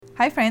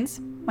Hi friends,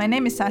 my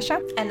name is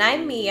Sasha. And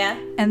I'm Mia.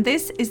 And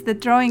this is the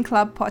Drawing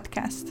Club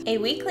podcast. A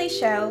weekly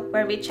show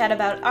where we chat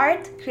about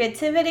art,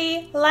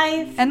 creativity,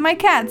 life, and my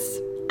cats.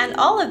 And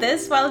all of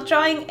this while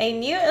drawing a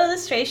new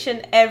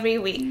illustration every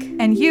week.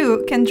 And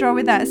you can draw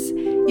with us.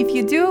 If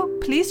you do,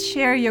 please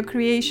share your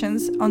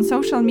creations on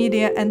social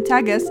media and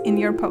tag us in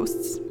your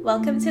posts.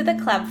 Welcome to the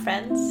club,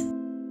 friends.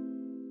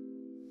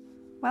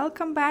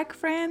 Welcome back,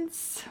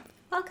 friends.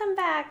 Welcome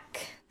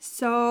back.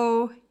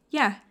 So,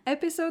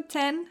 episode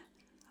 10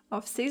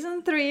 of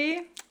season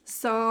 3.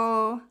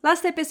 So,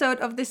 last episode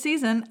of the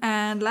season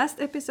and last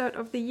episode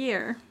of the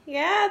year.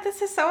 Yeah, this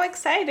is so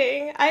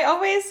exciting.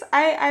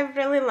 I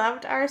really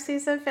loved our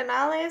season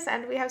finales,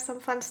 and we have some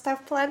fun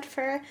stuff planned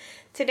for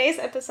today's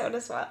episode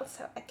as well,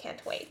 so I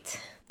can't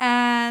wait.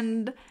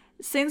 And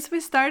since we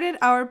started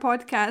our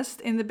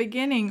podcast in the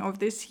beginning of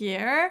this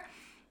year,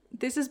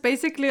 this is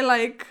basically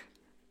like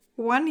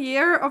 1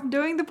 year of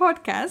doing the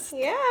podcast.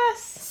 Yes.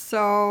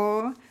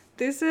 So,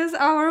 this is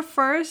our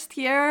first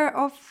year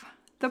of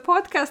the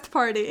podcast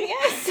party.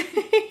 Yes.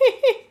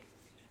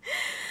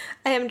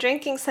 I am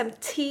drinking some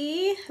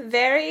tea.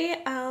 Very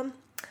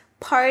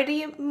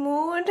party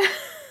mood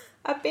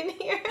up in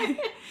here.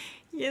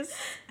 Yes.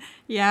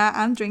 Yeah,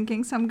 I'm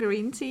drinking some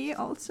green tea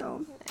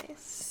also.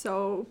 Nice.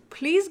 So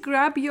please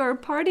grab your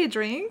party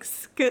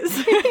drinks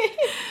because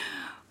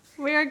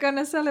we are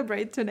gonna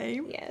celebrate today.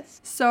 Yes.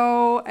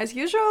 So as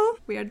usual,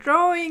 we are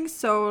drawing.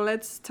 So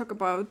let's talk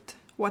about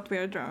what we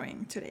are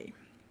drawing today.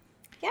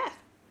 Yeah.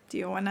 Do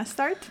you want to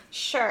start?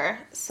 Sure.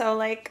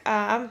 So,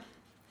 I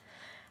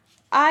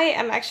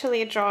am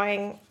actually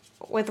drawing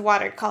with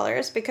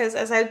watercolors because,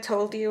 as I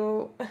told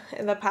you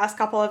in the past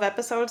couple of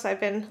episodes, I've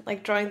been,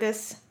 drawing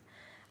this.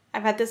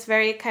 I've had this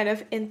very kind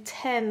of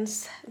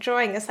intense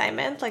drawing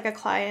assignment, like a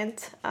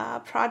client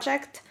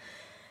project.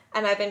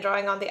 And I've been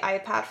drawing on the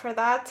iPad for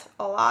that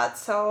a lot.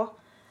 So,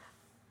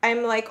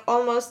 I'm,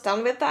 almost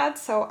done with that.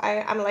 So,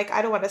 I'm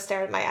I don't want to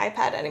stare at my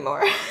iPad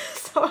anymore.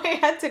 So I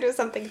had to do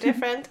something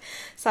different.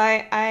 So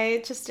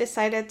I just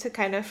decided to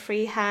kind of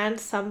freehand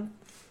some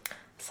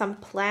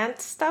plant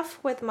stuff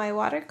with my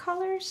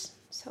watercolors.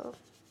 So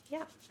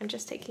yeah, I'm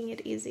just taking it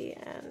easy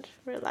and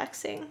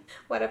relaxing.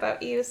 What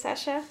about you,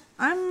 Sasha?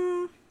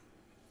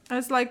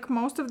 As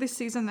most of this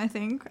season, I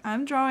think,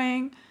 I'm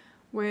drawing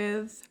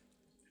with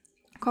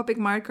Copic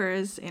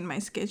markers in my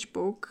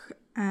sketchbook.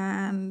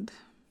 And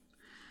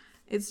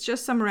it's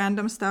just some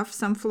random stuff,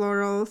 some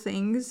floral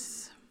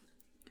things.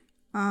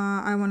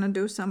 I want to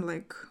do some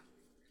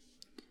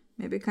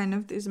maybe kind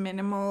of these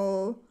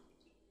minimal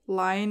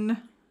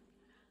line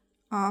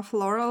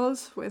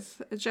florals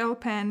with a gel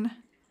pen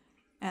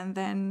and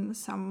then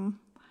some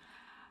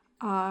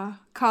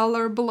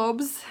color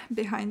blobs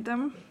behind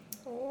them.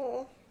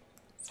 Oh,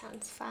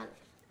 sounds fun.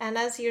 And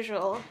as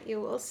usual, you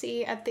will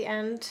see at the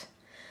end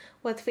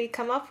what we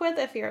come up with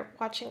if you're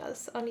watching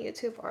us on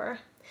YouTube, or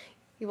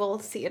you will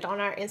see it on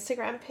our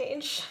Instagram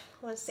page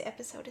once the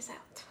episode is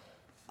out.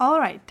 All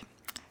right.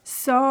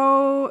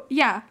 So,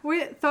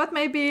 we thought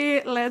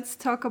maybe let's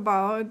talk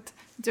about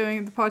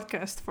doing the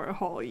podcast for a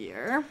whole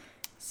year.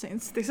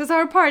 Since this is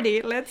our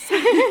party, let's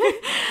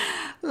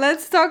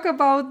talk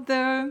about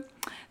the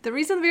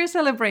reason we're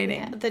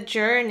celebrating. Yeah, the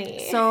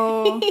journey.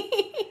 So,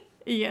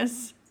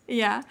 yes.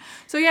 Yeah.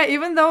 So,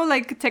 even though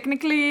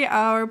technically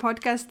our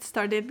podcast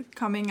started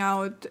coming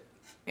out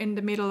in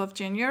the middle of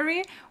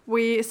January,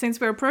 since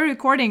we're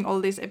pre-recording all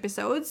these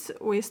episodes,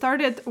 we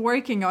started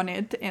working on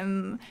it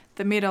in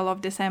the middle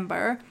of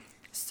December.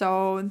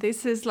 So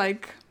this is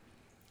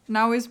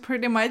now is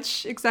pretty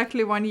much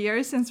exactly 1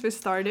 year since we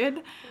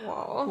started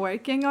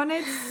working on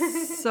it.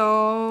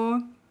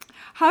 So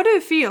how do you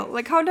feel?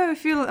 How do you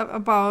feel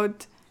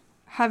about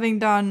having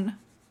done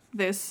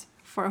this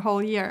for a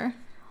whole year?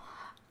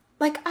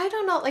 I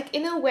don't know,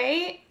 in a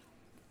way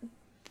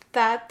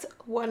that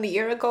 1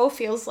 year ago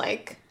feels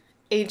like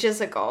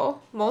ages ago,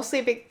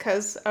 mostly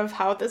because of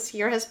how this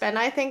year has been,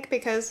 I think,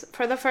 because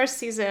for the first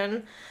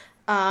season,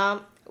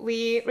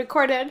 we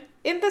recorded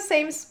in the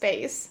same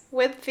space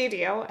with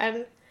video,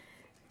 and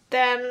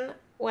then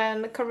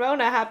when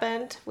Corona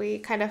happened, we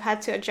kind of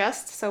had to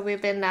adjust, so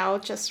we've been now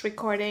just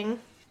recording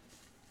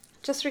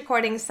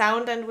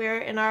sound, and we're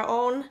in our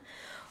own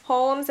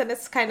homes, and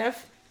it's kind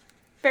of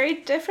very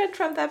different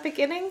from that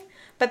beginning,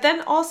 but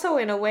then also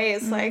in a way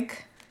it's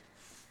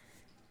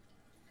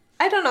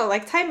I don't know,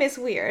 time is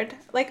weird.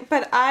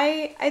 But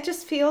I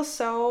just feel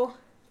so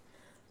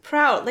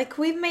proud.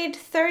 We've made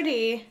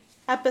 30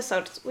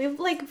 episodes.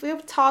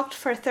 We've talked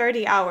for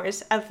 30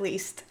 hours at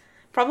least.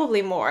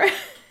 Probably more.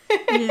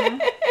 Yeah.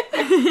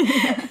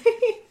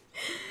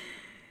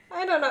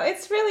 I don't know. It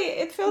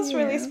feels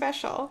really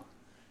special.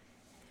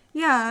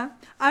 Yeah.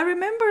 I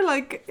remember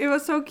it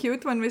was so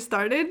cute when we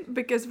started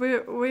because we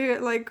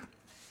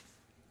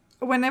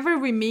whenever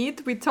we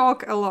meet, we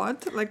talk a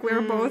lot.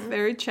 We're both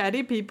very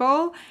chatty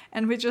people,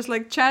 and we just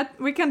chat.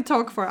 We can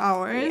talk for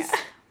hours. Yeah.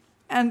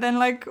 And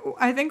then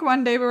I think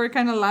one day we were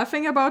kind of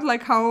laughing about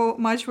how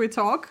much we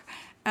talk,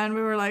 and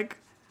we were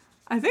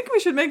I think we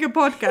should make a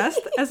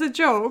podcast as a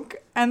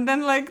joke. And then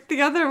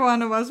the other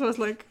one of us was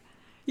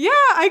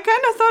yeah, I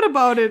kind of thought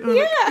about it. And I'm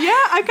like, Yeah.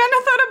 yeah, I kind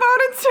of thought about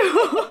it too.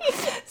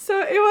 So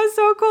it was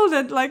so cool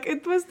that like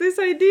it was this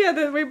idea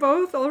that we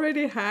both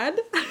already had.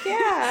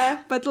 Yeah.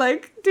 But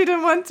like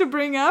didn't want to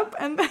bring up,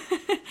 and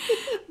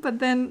but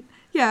then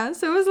yeah,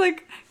 so it was like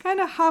kind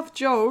of half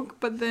joke,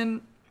 but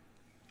then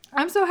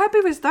I'm so happy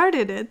we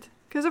started it.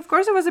 Because of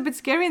course it was a bit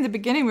scary in the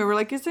beginning. We were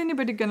like, is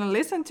anybody gonna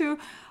listen to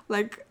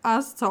like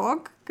us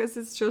talk? Because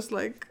it's just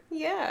like,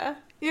 Yeah.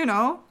 you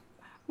know,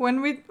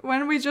 when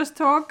we just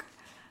talk,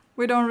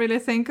 we don't really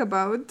think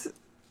about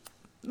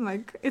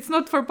like it's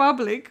not for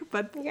public,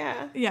 but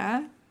Yeah. yeah.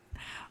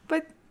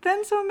 But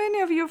then so many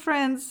of your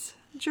friends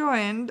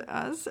joined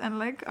us and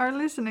like are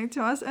listening to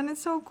us, and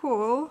it's so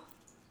cool.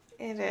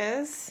 It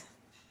is.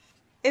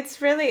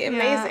 It's really Yeah,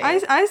 amazing.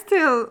 I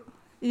still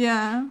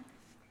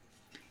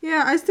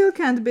I still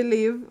can't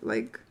believe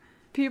like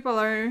people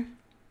are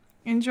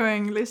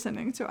enjoying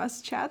listening to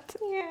us chat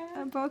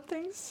Yeah. about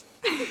things.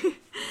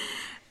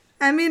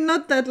 I mean,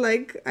 not that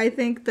like I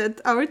think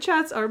that our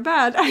chats are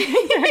bad. I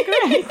think they're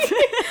great.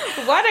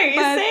 What are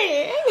you But-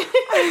 saying?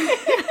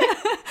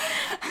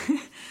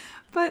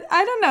 But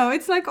I don't know.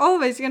 It's like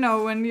always, you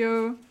know,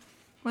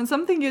 when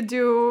something you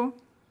do,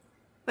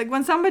 like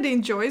when somebody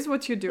enjoys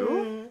what you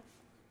do,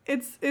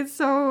 it's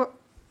so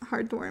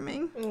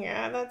heartwarming.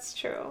 Yeah, that's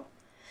true.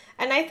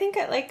 And I think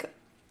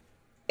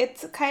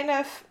it's kind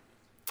of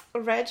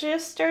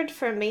registered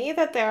for me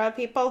that there are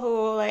people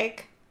who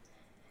like,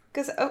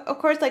 because of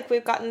course like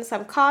we've gotten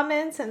some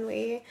comments and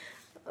we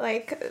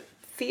like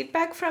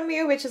feedback from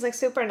you, which is like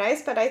super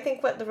nice, but I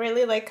think what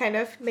really like kind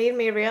of made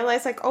me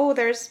realize like, oh,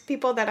 there's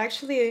people that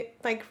actually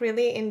like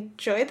really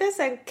enjoy this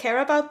and care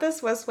about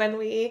this was when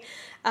we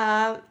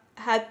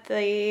had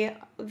the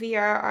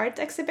VR art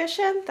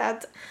exhibition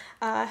that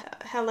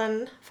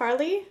Helen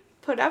Farley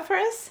put up for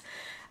us.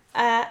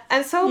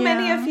 And so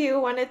many Yeah. of you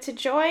wanted to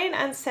join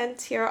and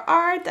sent your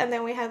art, and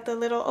then we had the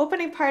little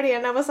opening party,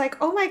 and I was like,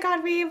 oh my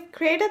god, we've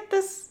created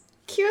this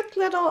cute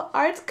little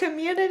art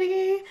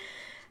community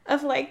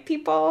of like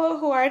people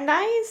who are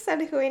nice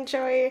and who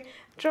enjoy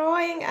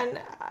drawing, and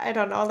I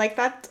don't know, like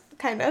that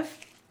kind of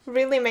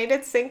really made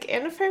it sink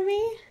in for me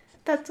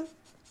that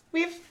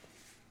we've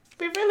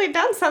really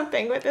done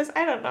something with this.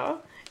 I don't know.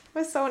 It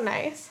was so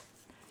nice.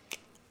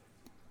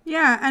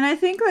 Yeah, and I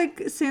think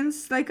like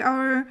since like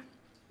our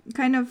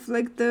kind of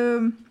like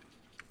the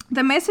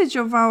message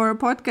of our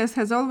podcast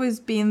has always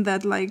been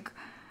that like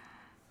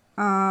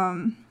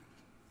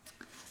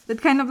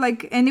that kind of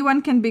like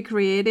anyone can be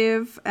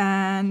creative,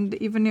 and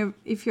even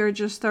if you're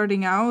just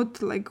starting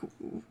out, like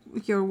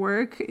your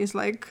work is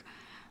like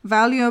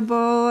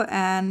valuable,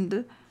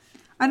 and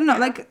I don't know,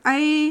 like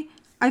I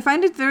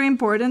find it very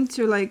important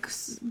to like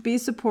be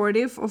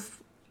supportive of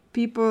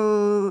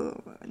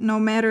people no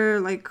matter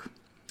like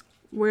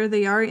where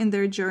they are in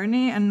their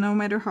journey, and no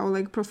matter how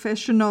like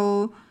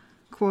professional,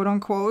 quote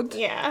unquote,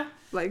 Yeah.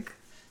 like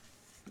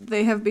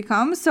they have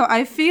become. So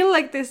I feel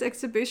like this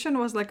exhibition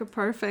was like a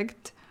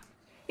perfect,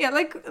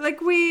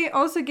 like we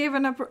also gave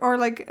or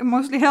like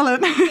mostly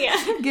Helen Yeah.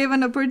 gave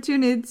an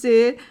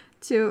opportunity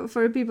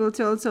for people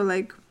to also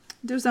like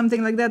do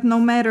something like that no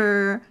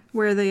matter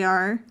where they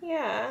are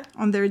Yeah.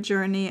 on their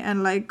journey,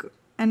 and like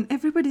and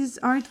everybody's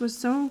art was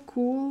so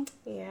cool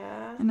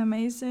Yeah. and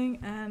amazing.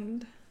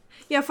 And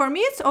yeah, for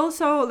me it's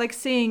also like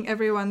seeing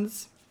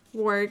everyone's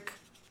work,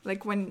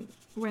 like when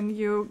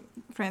you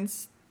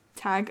friends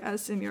tag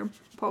us in your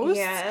posts.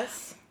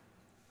 Yes.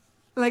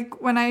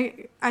 Like when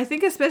I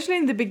think especially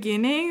in the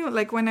beginning,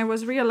 like when I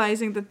was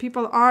realizing that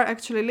people are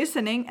actually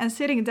listening and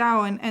sitting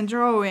down and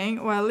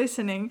drawing while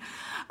listening,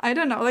 I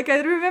don't know, like I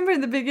remember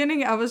in the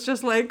beginning I was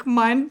just like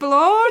mind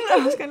blown.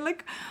 I was kind of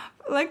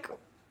like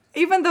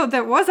even though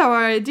that was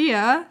our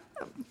idea,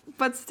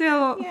 but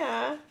still.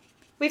 Yeah.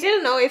 We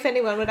didn't know if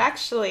anyone would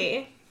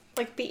actually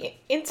like be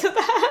into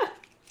that.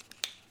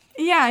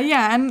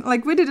 Yeah, and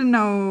like we didn't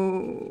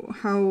know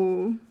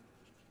how,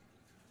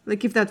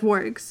 like if that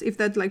works, if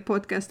that like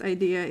podcast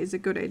idea is a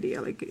good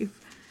idea, like if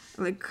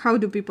like how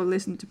do people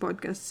listen to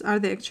podcasts? Are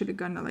they actually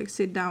gonna like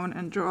sit down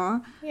and draw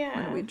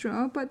when we Yeah.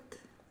 draw? But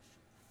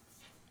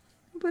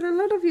a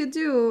lot of you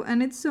do,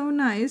 and it's so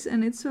nice,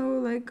 and it's so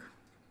like,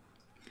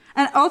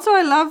 and also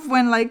I love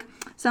when like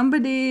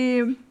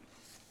somebody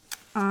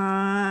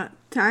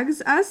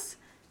tags us,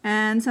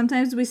 and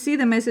sometimes we see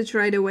the message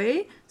right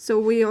away, so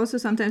we also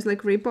sometimes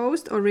like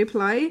repost or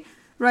reply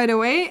right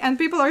away, and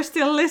people are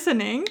still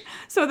listening,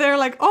 so they're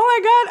like, oh my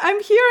god,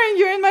 I'm hearing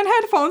you in my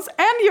headphones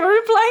and you're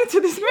replying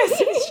to this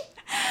message.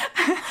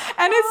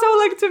 And it's so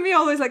like to me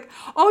always like,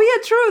 oh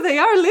yeah, true, they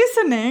are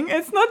listening.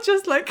 It's not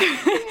just like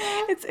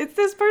it's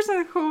this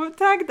person who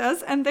tagged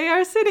us and they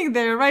are sitting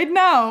there right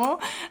now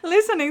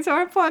listening to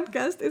our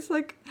podcast. It's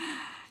like,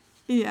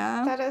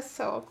 yeah. That is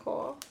so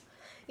cool.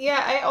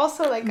 Yeah, I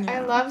also like I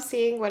Yeah. love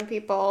seeing when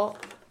people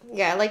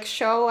like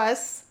show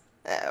us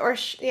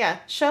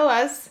show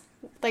us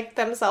like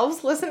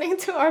themselves listening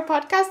to our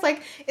podcast.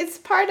 Like it's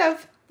part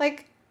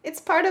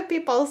of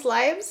people's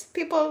lives.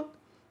 People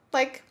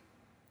like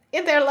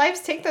in their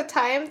lives take the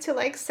time to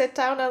like sit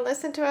down and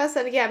listen to us,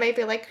 and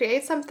maybe like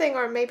create something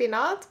or maybe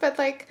not, but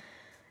like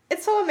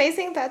it's so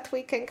amazing that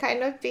we can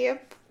kind of be a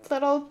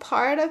little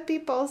part of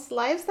people's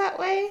lives that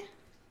way.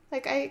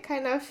 Like I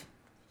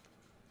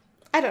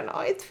don't know,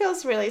 it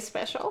feels really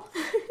special.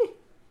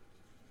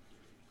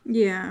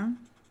 Yeah.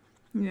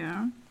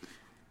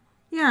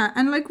 Yeah,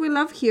 and like we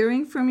love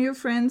hearing from you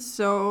friends,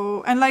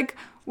 so and like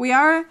we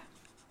are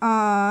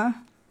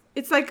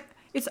it's like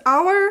it's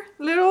our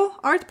little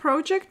art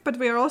project, but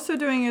we are also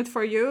doing it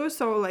for you.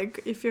 So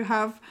like if you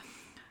have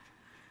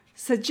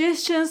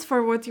suggestions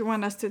for what you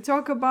want us to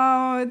talk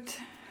about,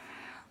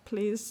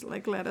 please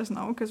like let us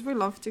know, because we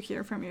love to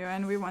hear from you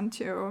and we want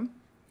to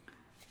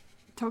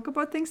talk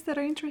about things that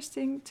are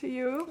interesting to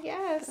you.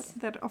 Yes.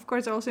 That of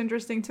course are also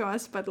interesting to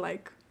us, but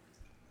like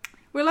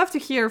we love to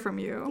hear from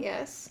you.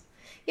 Yes.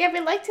 Yeah,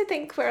 we like to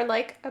think we're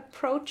like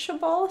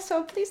approachable,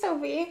 so please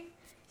don't be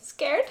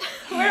scared.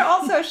 We're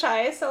also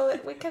shy, so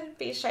we can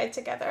be shy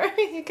together.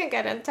 You can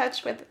get in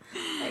touch with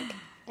like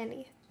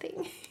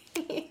anything.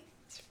 It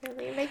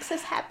really makes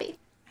us happy.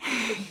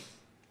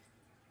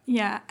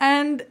 Yeah,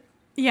 and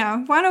yeah,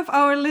 one of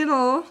our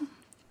little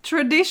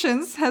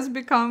traditions has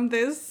become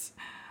this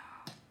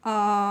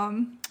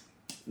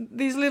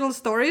these little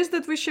stories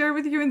that we share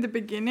with you in the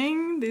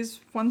beginning. This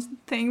one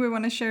thing we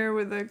want to share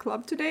with the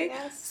club today.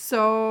 Yes.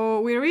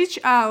 So we reach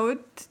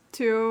out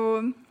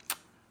to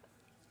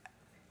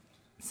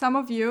some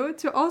of you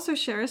to also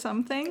share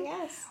something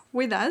Yes.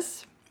 with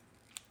us.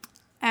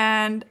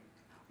 And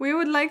we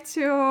would like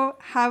to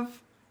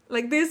have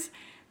like this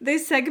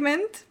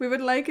segment, we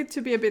would like it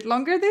to be a bit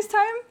longer this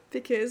time,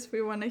 because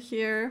we want to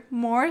hear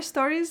more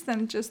stories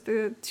than just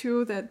the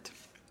two that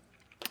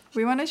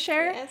we want to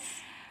share.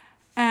 Yes.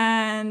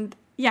 And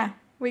yeah,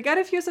 we got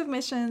a few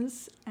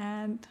submissions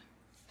and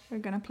we're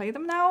gonna play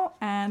them now,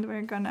 and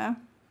we're gonna,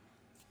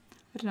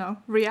 I don't know,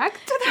 react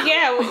to them.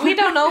 Yeah, we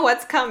don't know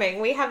what's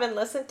coming. We haven't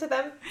listened to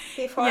them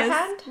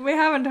beforehand. Yes, we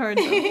haven't heard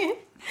them.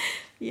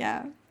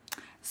 Yeah.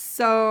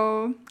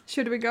 So,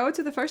 should we go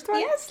to the first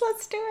one? Yes,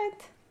 let's do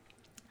it.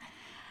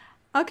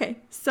 Okay,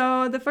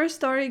 so the first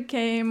story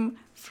came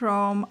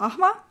from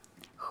Ahma,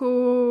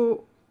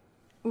 who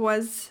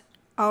was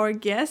our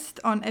guest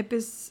on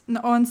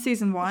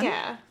season 1.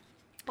 Yeah,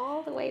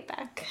 all the way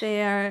back.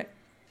 They're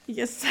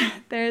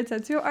a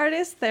tattoo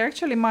artist. They're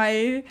actually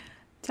my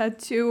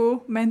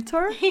tattoo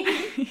mentor.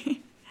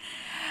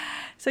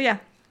 So yeah,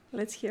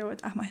 let's hear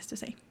what Ahma has to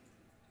say.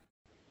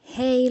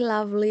 Hey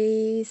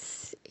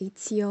lovelies,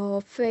 it's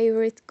your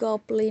favorite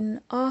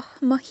goblin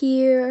Ahma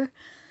here.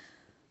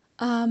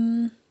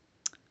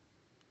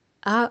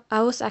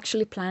 I was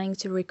actually planning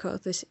to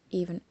record this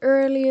even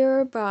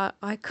earlier, but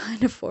I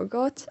kind of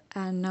forgot,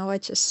 and now I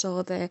just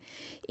saw the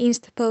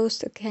Insta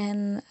post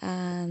again,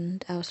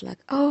 and I was like,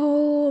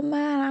 oh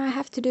man, I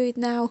have to do it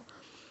now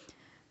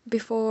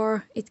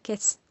before it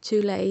gets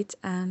too late.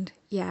 And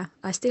yeah,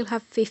 I still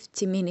have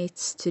 50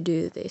 minutes to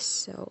do this,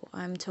 so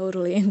I'm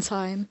totally in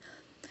time.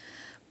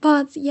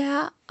 But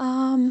yeah,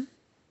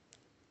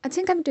 I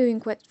think I'm doing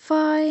quite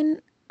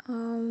fine.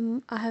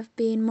 I have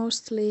been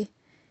mostly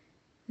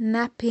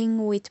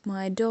napping with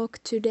my dog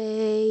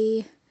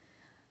today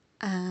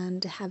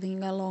and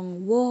having a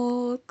long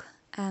walk,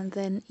 and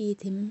then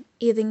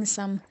eating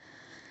some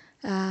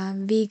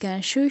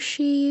vegan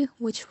sushi,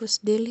 which was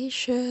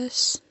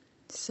delicious.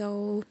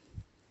 So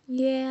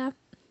yeah,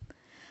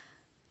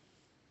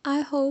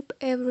 I hope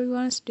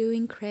everyone's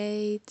doing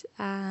great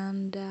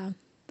and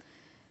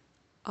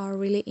are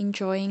really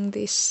enjoying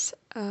this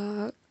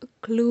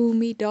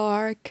gloomy,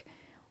 dark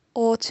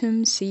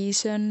autumn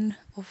season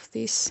of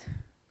this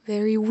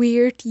very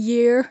weird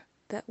year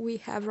that we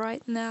have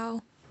right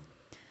now.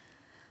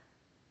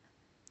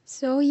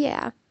 So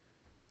yeah,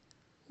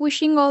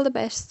 wishing all the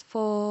best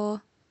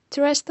for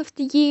the rest of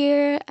the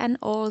year and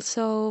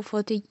also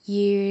for the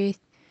year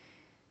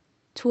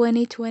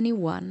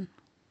 2021.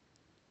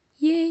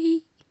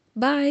 Yay!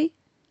 Bye!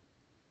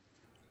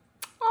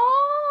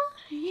 Oh,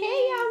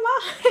 hey Amma.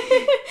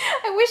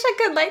 I wish I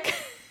could like.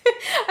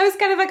 I was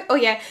kind of like, oh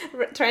yeah,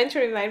 trying to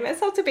remind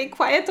myself to be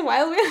quiet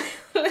while we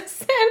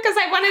listen, because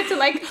I wanted to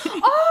like,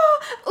 oh,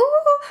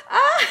 ooh,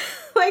 ah,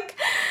 like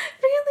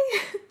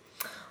really.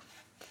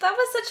 That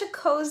was such a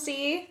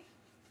cozy.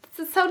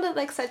 It sounded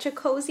like such a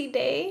cozy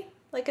day,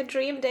 like a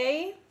dream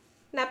day,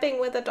 napping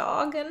with a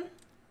dog and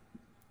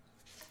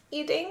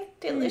eating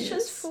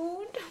delicious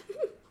food.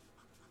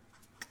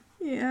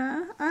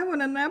 Yeah, I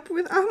want to nap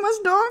with Ahma's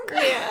dog.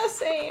 Yeah,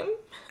 same.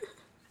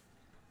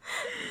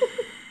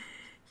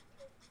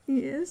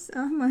 Yes,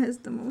 Ahma has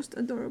the most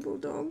adorable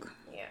dog.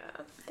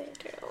 Yeah, they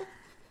do.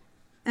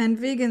 And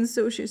vegan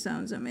sushi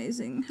sounds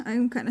amazing.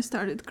 I'm kind of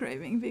started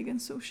craving vegan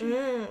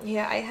sushi.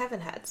 Yeah, I haven't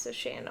had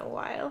sushi in a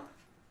while.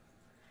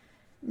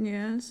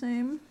 Yeah,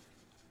 same.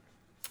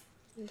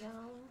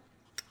 Yum.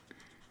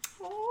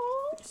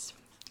 Oh, that's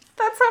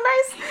so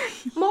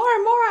nice. More,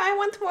 I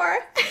want more.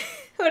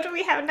 What do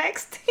we have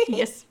next?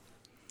 Yes.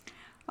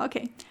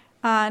 Okay.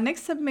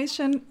 Next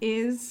submission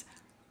is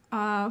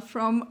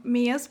from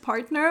Mia's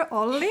partner,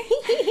 Olli.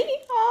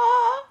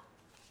 Aw.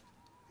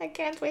 I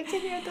can't wait to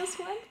hear this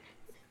one.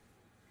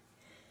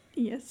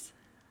 Yes.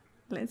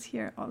 Let's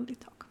hear Olli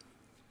talk.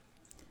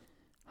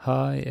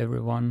 Hi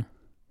everyone,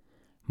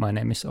 my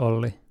name is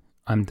Olli.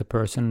 I'm the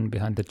person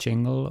behind the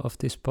jingle of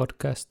this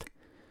podcast,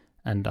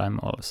 and I'm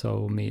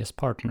also Mia's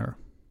partner.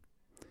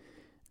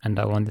 And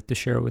I wanted to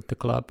share with the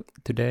club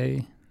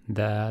today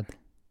that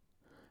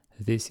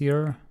this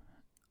year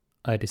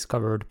I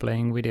discovered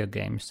playing video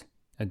games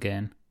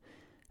again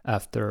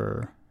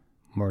after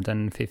more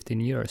than 15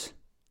 years.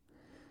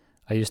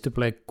 I used to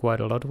play quite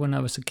a lot when I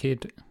was a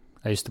kid.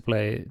 I used to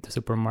play the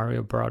Super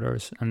Mario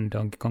Brothers and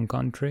Donkey Kong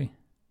Country,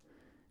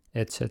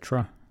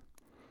 etc.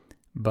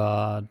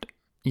 But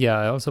yeah,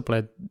 I also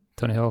played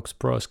Tony Hawk's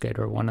Pro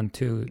Skater 1 and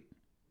 2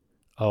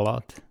 a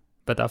lot.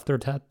 But after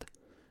that,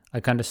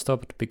 I kind of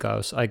stopped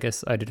because I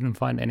guess I didn't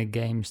find any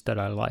games that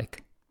I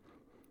like.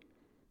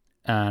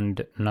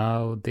 And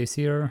now this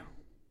year,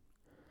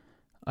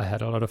 I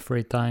had a lot of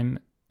free time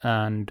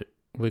and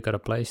we got a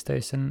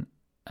PlayStation,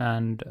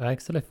 and I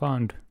actually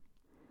found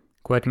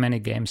quite many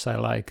games I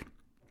like.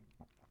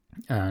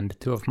 And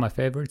two of my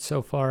favorites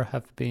so far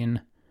have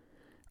been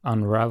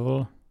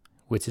Unravel,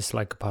 which is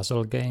like a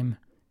puzzle game.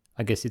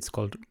 I guess it's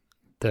called,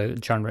 the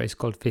genre is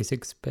called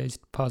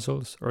physics-based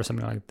puzzles or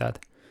something like that.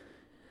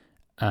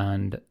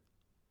 And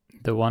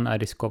the one I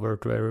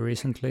discovered very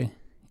recently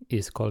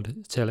is called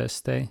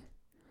Celeste,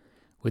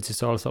 which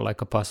is also like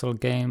a puzzle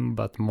game,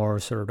 but more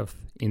sort of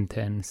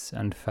intense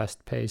and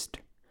fast-paced.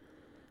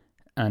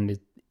 And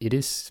it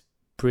is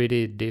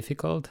pretty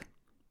difficult,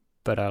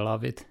 but I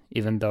love it,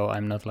 even though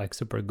I'm not like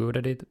super good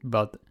at it.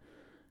 But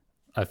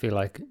I feel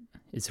like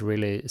it's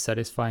really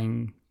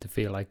satisfying to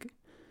feel like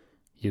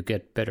you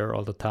get better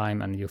all the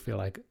time, and you feel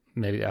like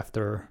maybe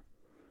after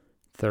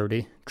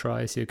 30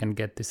 tries you can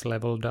get this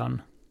level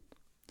done.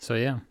 So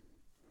yeah,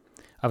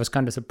 I was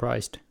kind of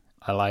surprised.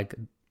 I like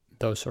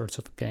those sorts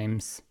of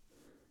games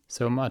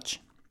so much.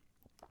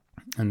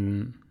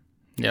 And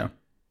yeah,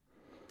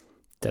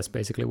 that's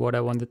basically what I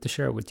wanted to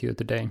share with you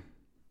today.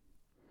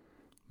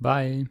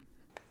 Bye.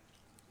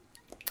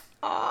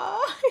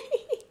 Aw,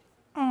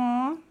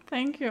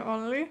 thank you,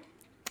 Olli.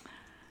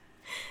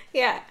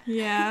 Yeah.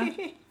 Yeah.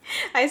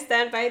 I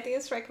stand by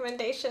these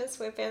recommendations.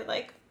 We've been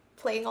like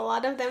playing a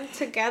lot of them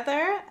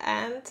together,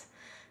 and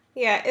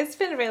yeah, it's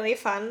been really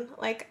fun.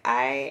 Like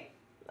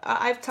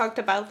I've talked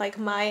about like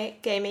my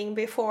gaming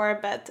before,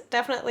 but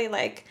definitely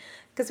like,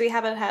 because we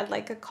haven't had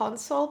like a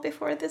console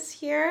before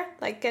this year,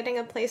 like getting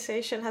a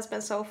PlayStation has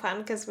been so fun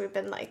because we've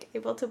been like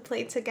able to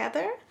play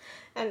together,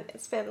 and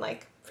it's been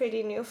like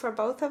pretty new for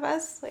both of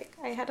us. Like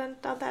I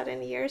hadn't done that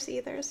in years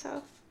either,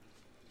 so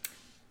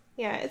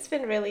yeah, it's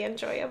been really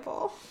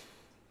enjoyable.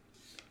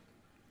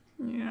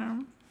 Yeah.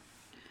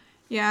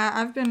 Yeah,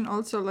 I've been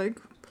also like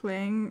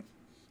playing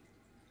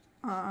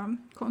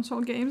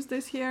console games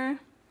this year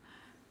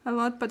a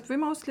lot, but we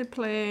mostly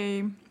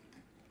play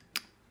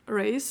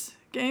race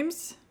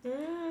games,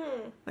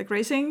 like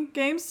racing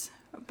games.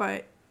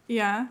 But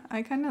yeah,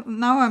 I kind of,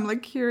 now I'm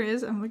like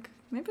curious. I'm like,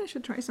 maybe I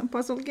should try some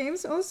puzzle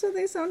games also.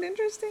 They sound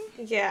interesting.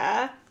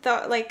 Yeah,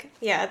 though, like,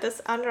 yeah, this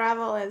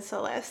Unravel and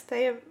Celeste,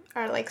 they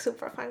are like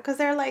super fun because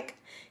they're like,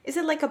 is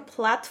it like a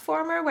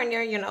platformer when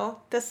you're, you know,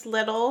 this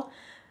little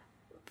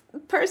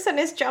person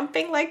is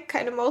jumping like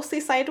kind of mostly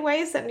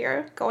sideways and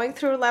you're going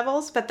through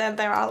levels, but then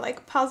there are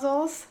like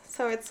puzzles,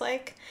 so it's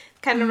like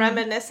kind of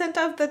reminiscent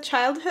of the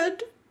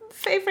childhood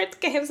favorite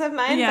games of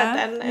mine, but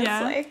then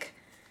it's like,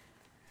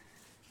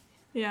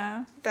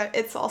 yeah, that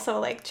it's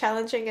also like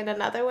challenging in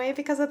another way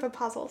because of the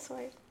puzzle.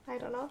 So I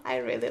don't know, I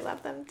really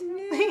love them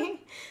too.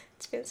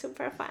 It's been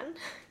super fun.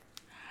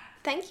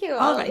 Thank you,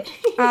 Olli.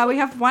 We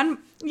have one.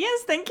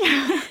 Yes, thank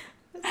you.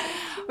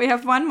 We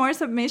have one more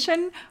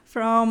submission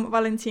from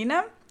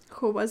Valentina,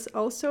 who was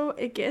also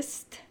a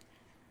guest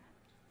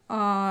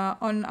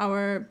on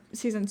our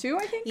season 2,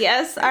 I think.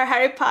 Yes, our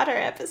Harry Potter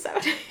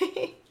episode.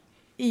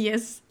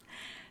 Yes.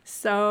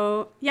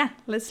 So yeah,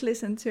 let's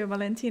listen to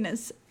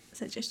Valentina's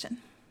suggestion.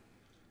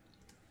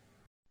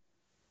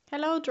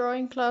 Hello,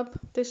 Drawing Club.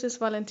 This is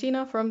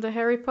Valentina from the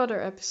Harry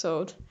Potter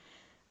episode.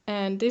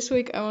 And this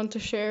week I want to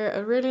share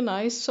a really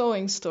nice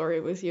sewing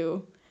story with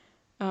you.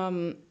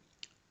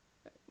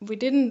 We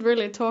didn't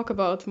really talk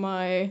about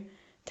my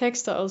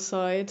textile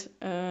side,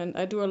 and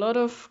I do a lot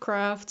of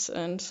crafts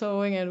and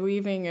sewing and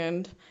weaving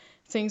and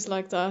things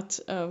like that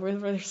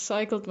with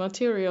recycled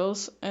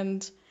materials.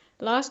 And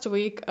last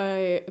week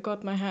I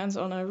got my hands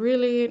on a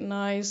really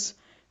nice,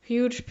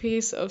 huge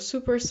piece of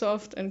super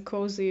soft and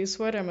cozy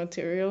sweater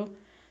material.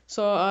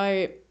 So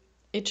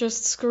it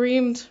just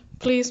screamed,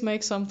 please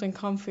make something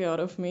comfy out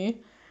of me.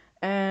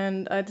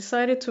 And I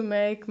decided to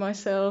make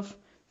myself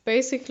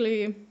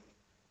basically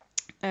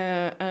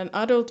an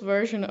adult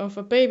version of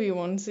a baby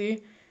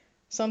onesie,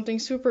 something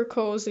super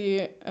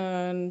cozy.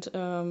 And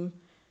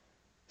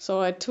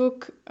so I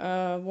took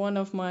one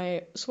of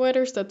my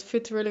sweaters that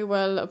fit really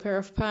well, a pair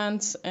of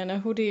pants and a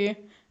hoodie,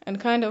 and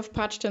kind of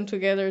patched them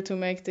together to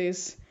make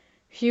these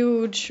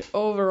huge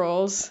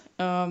overalls.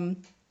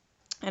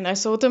 And I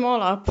sewed them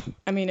all up.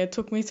 I mean, it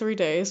took me 3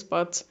 days,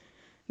 but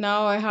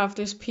now I have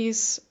this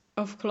piece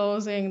of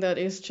clothing that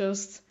is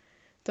just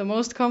the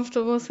most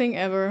comfortable thing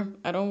ever.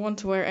 I don't want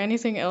to wear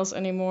anything else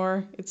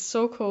anymore. It's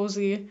so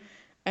cozy,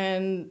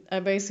 and I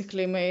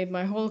basically made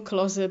my whole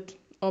closet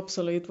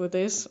obsolete with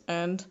this,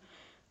 and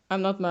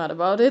I'm not mad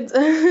about it.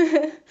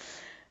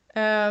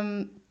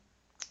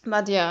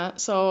 But yeah,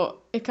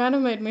 so it kind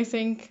of made me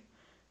think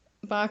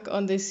back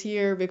on this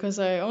year, because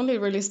I only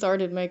really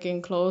started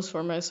making clothes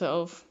for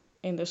myself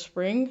in the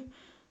spring.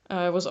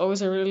 I was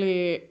always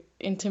really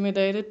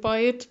intimidated by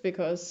it,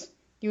 because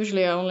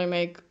usually I only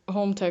make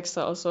home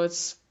textiles, so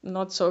it's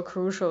not so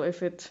crucial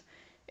if it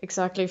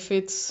exactly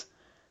fits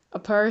a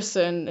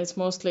person. It's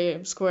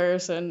mostly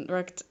squares and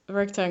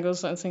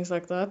rectangles and things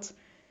like that.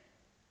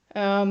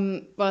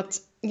 But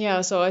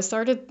yeah, so I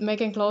started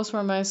making clothes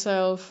for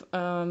myself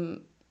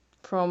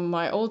from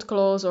my old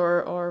clothes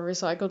or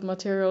recycled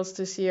materials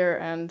this year.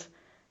 And,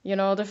 you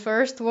know, the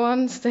first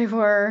ones, they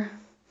were,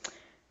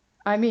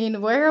 I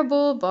mean,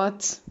 wearable,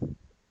 but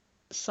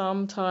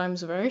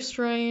sometimes very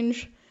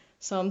strange.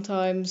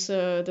 Sometimes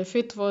the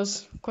fit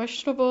was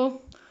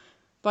questionable.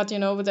 But, you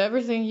know, with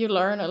everything you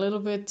learn a little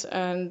bit.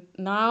 And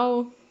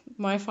now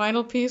my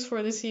final piece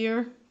for this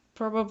year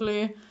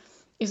probably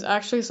is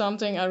actually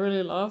something I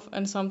really love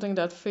and something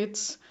that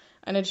fits.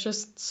 And it's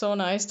just so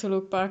nice to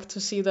look back to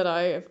see that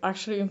I've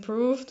actually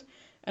improved.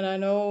 And I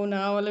know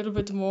now a little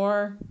bit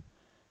more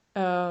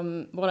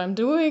what I'm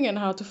doing and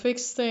how to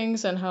fix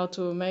things and how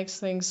to make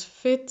things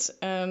fit.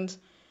 And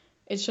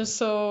it's just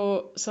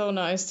so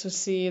nice to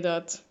see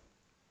that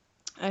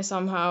I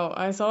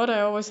thought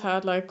I always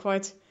had like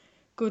quite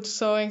good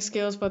sewing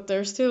skills, but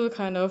there's still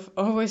kind of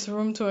always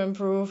room to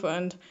improve.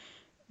 And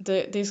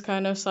this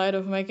kind of side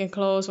of making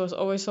clothes was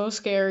always so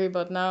scary,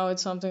 but now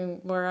it's something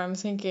where I'm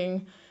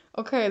thinking,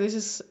 okay, this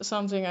is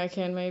something I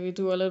can maybe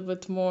do a little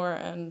bit more.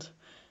 And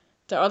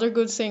the other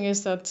good thing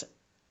is that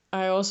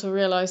I also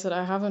realized that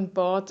I haven't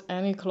bought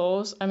any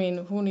clothes. I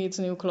mean, who needs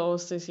new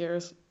clothes this year?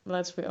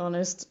 Let's be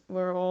honest.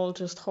 We're all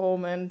just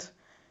home and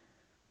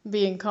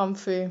being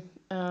comfy.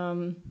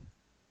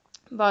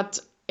 But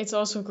it's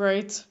also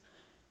great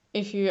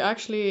if you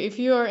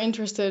are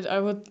interested. I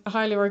would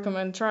highly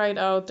recommend try it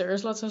out.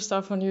 There's lots of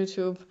stuff on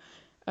YouTube,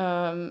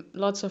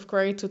 lots of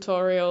great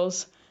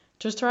tutorials.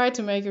 Just try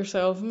to make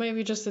yourself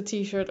maybe just a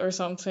t-shirt or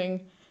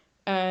something,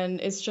 and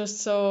it's just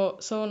so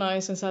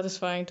nice and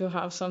satisfying to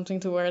have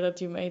something to wear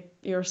that you made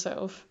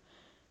yourself.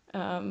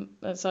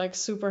 That's like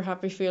super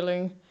happy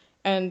feeling.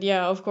 And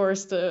yeah, of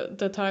course,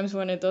 the times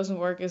when it doesn't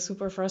work is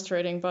super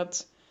frustrating,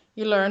 but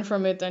you learn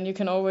from it and you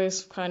can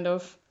always kind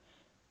of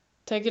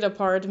take it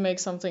apart, make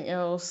something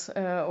else,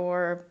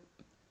 or,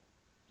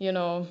 you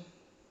know,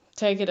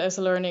 take it as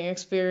a learning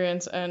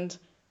experience and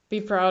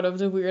be proud of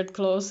the weird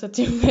clothes that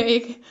you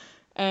make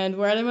and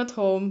wear them at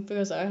home,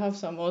 because I have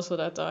some also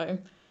that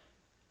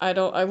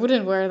I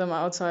wouldn't wear them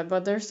outside,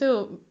 but they're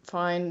still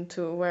fine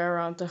to wear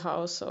around the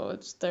house, so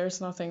there's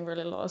nothing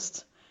really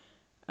lost.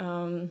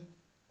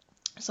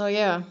 So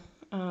yeah,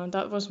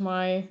 that was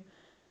my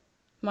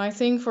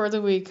thing for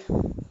the week.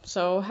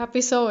 So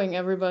happy sewing,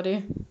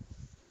 everybody.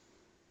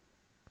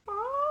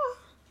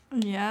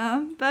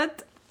 Yeah,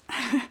 that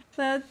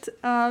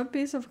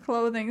piece of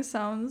clothing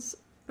sounds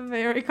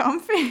very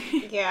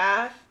comfy.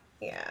 Yeah,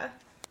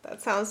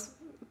 that sounds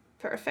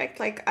perfect.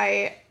 Like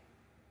I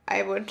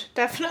would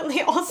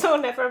definitely also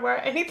never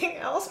wear anything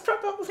else,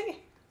 probably.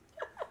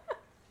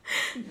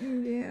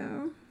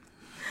 Yeah.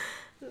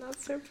 Not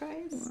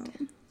surprised.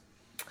 Wow.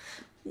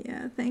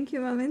 Yeah, thank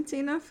you,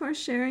 Valentina, for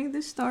sharing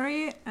this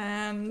story.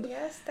 And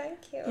yes,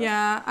 thank you.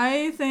 yeah,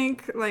 I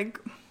think like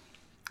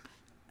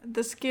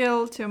the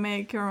skill to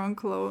make your own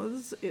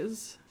clothes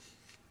is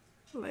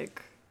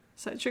like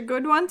such a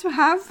good one to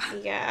have.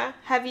 Yeah.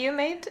 Have you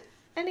made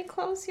any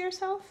clothes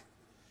yourself?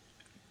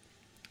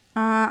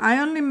 I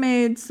only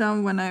made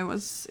some when I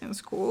was in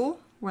school,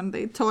 when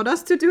they taught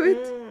us to do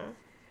it.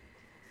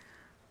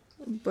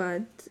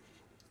 But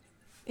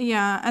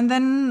yeah, and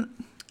then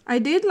I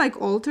did like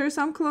alter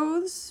some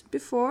clothes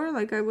before.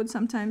 Like I would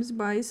sometimes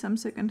buy some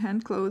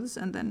secondhand clothes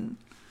and then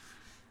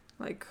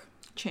like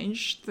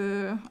change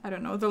the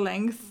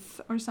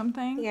length or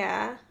something.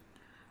 Yeah.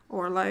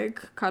 Or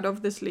like cut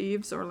off the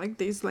sleeves or like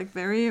these like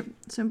very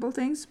simple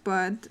things.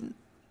 But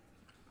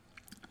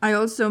I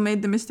also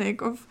made the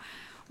mistake of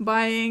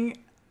buying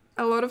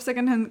a lot of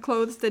secondhand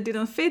clothes that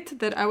didn't fit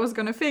that I was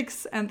gonna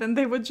fix, and then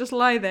they would just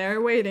lie there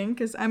waiting,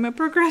 because I'm a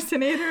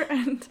procrastinator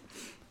and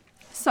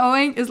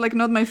sewing is like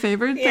not my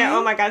favorite thing. Yeah,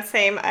 oh my god,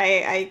 same.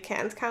 I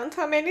can't count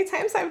how many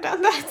times I've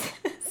done that.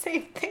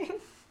 Same thing.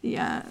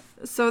 Yeah,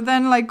 so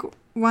then like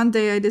one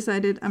day I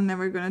decided I'm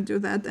never gonna do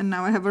that, and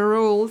now I have a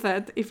rule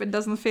that if it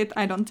doesn't fit,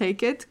 I don't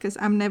take it, because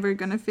I'm never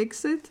gonna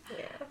fix it.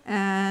 Yeah.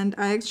 And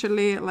I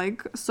actually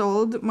like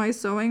sold my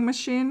sewing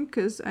machine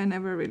because I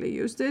never really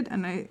used it,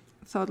 and I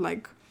thought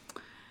like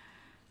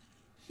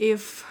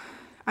if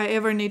I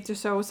ever need to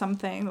sew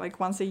something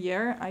like once a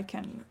year, I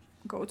can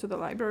go to the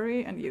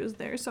library and use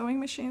their sewing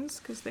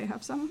machines because they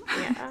have some.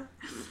 Yeah.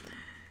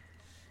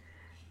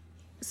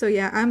 So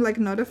yeah, I'm like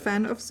not a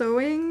fan of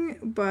sewing,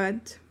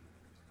 but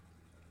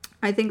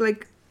I think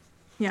like,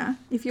 yeah,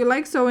 if you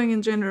like sewing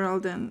in general,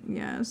 then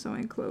yeah,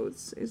 sewing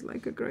clothes is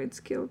like a great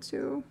skill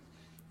to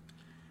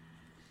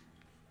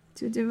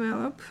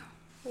develop.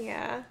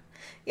 Yeah.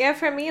 Yeah,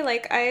 for me,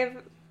 like I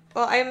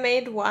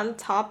made one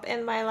top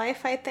in my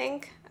life, I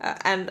think,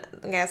 and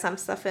yeah, some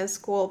stuff in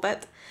school.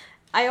 But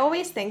I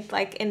always think,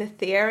 like in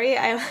theory,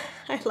 I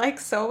like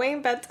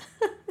sewing, but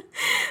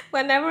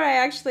whenever I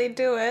actually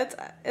do it,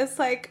 it's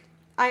like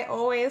I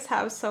always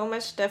have so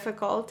much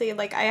difficulty.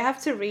 Like I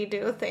have to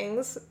redo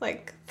things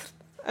like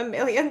a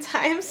million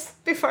times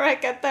before I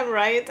get them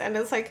right, and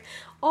it's like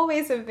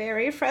always a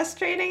very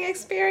frustrating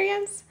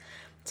experience.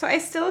 So I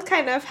still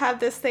kind of have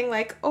this thing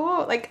like,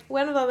 oh, like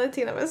when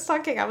Valentina was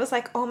talking, I was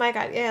like, oh my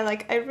God, yeah,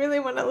 like I really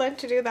want to learn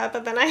to do that.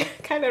 But then I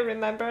kind of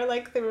remember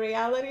like the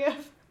reality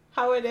of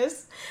how it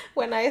is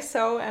when I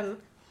sew, and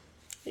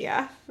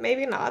yeah,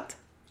 maybe not.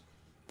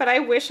 But I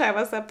wish I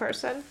was that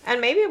person.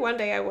 And maybe one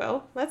day I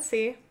will. Let's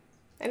see.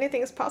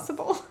 Anything is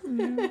possible.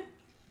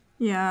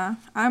 Yeah,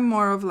 I'm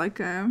more of like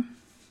a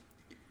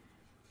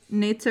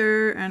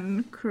knitter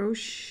and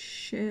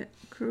crocheter.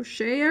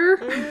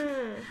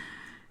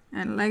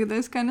 And like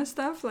this kind of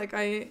stuff. Like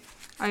I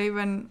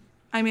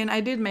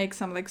did make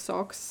some like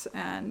socks,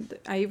 and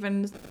I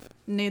even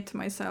knit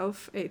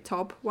myself a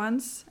top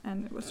once,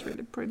 and it was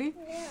really pretty.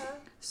 Yeah.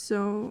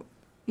 So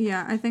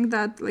yeah, I think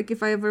that like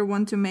if I ever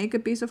want to make a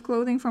piece of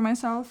clothing for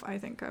myself, I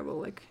think I will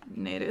like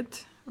knit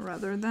it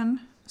rather than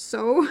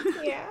sew.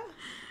 Yeah.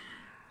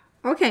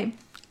 Okay.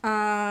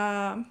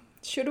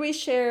 Should we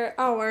share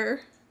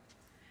our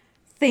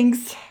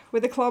things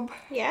with the club?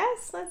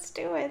 Yes, let's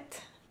do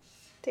it.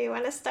 Do you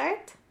want to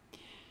start?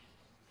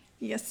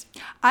 Yes.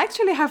 I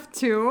actually have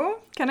two.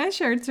 Can I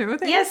share two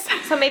things? Yes.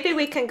 So maybe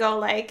we can go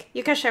like,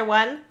 you can share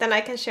one, then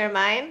I can share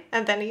mine,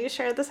 and then you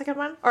share the second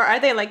one? Or are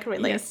they like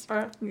related? Yes.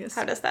 Or Yes.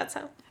 how does that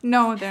sound?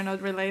 No, they're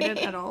not related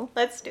at all.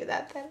 Let's do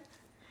that then.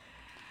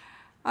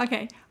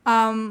 Okay.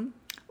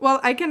 Well,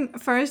 I can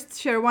first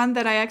share one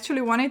that I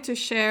actually wanted to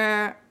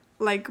share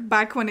like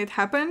back when it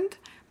happened,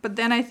 but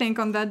then I think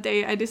on that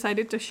day I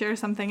decided to share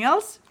something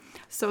else.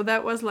 So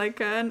that was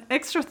like an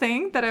extra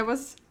thing that I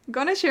was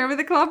gonna share with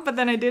the club, but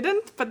then I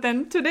didn't. But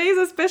then today is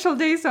a special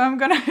day, so I'm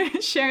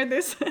gonna share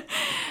this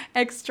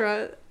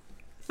extra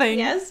thing.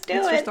 Yes, do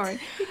extra it. Story.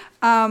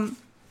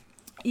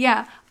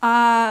 Yeah.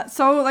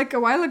 So like a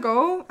while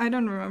ago, I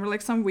don't remember,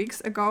 like some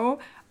weeks ago,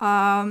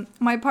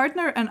 my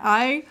partner and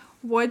I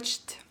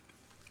watched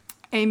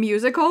a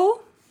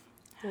musical.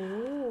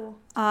 Ooh.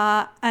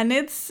 And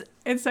it's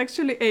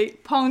actually a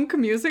punk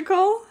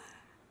musical.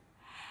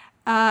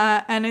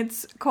 And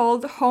it's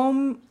called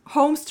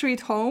Home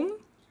Street Home.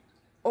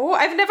 Oh,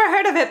 I've never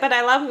heard of it, but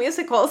I love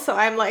musicals, so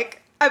I'm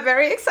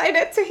very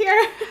excited to hear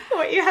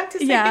what you have to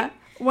say. Yeah,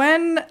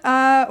 when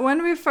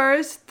we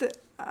first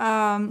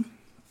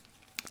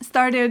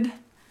started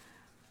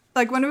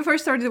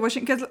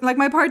watching, because like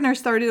my partner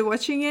started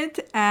watching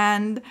it,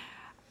 and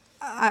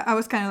I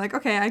was kind of like,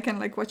 okay, I can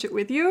like watch it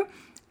with you,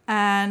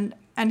 and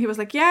he was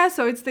like, yeah,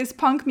 so it's this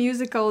punk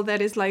musical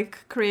that is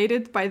like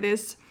created by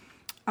this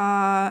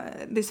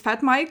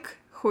Fat Mike,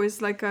 who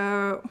is like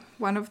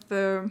one of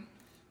the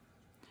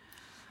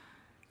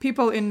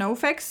people in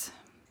NoFX,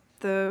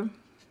 the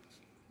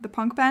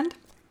punk band,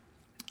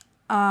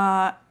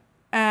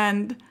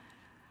 and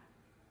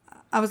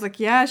I was like,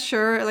 yeah,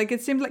 sure. Like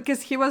it seemed like,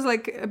 because he was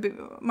like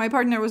my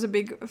partner was a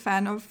big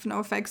fan of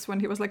NoFX when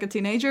he was like a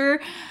teenager,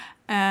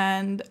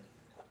 and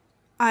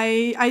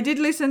I did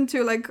listen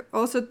to like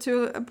also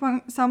to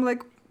some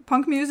like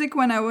punk music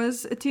when I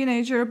was a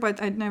teenager, but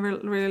I'd never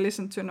really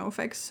listened to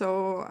NoFX,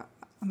 so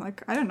I'm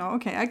like, I don't know,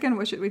 okay, I can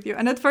watch it with you.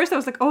 And at first I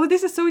was like, oh,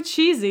 this is so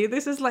cheesy.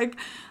 This is like,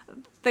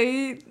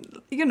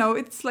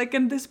 it's like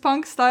in this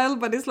punk style,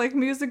 but it's like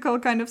musical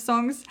kind of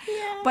songs.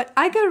 Yeah. But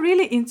I got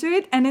really into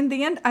it, and in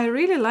the end, I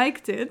really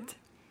liked it.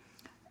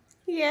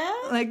 Yeah.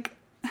 Like,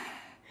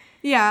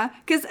 yeah,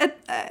 because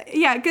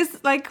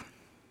like,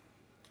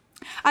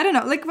 I don't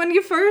know, like when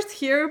you first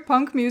hear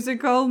punk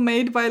musical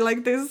made by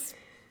like this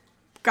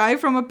guy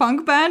from a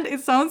punk band,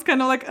 it sounds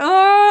kind of like,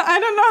 I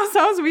don't know,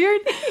 sounds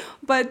weird.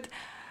 But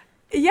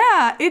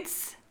yeah,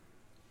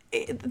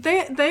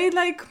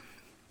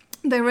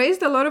 they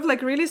raised a lot of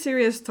like really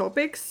serious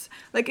topics.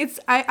 Like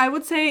I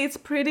would say it's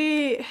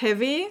pretty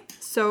heavy.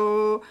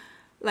 So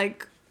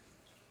like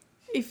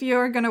if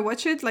you're gonna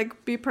watch it,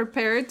 like be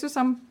prepared to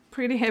some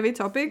pretty heavy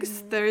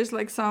topics. There is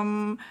like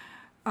some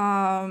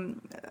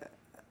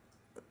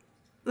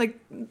like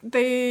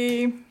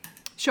they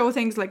show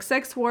things like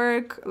sex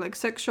work, like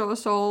sexual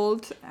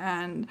assault,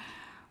 and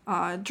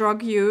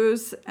drug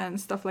use and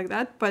stuff like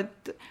that.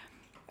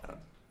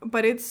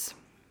 But it's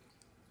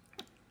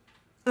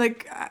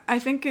like I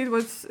think it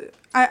was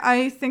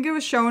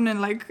shown in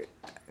like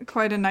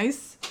quite a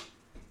nice,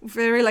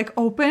 very like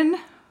open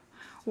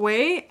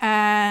way,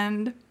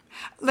 and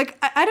like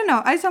I don't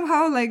know, I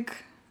somehow like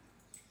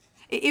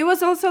it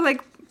was also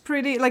like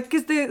pretty like,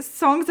 because the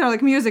songs are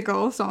like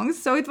musical songs,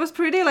 so it was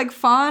pretty like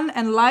fun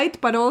and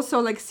light, but also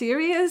like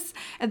serious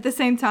at the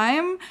same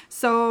time.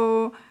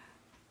 So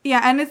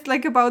yeah, and it's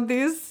like about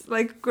this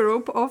like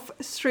group of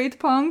street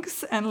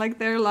punks and like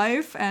their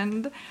life,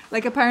 and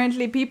like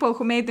apparently people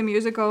who made the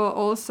musical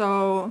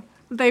also,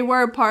 they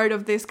were part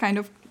of this kind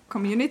of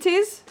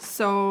communities.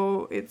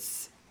 So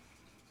it's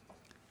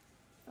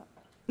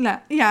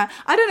Yeah,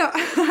 I don't know.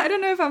 I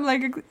don't know if I'm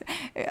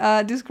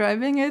like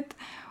describing it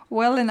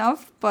well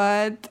enough,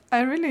 but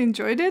I really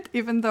enjoyed it,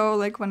 even though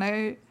like when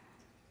I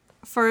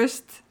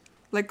first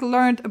like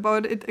learned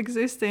about it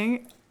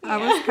existing, I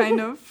was kind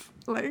of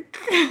like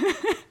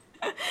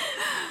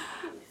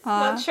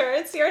Not sure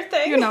it's your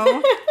thing. you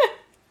know.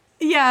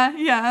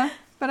 Yeah,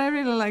 but I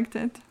really liked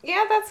it.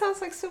 Yeah, that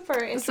sounds like super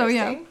interesting. So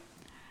yeah,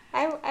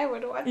 I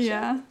would watch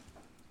it.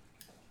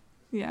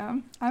 Yeah,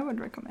 I would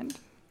recommend.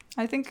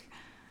 I think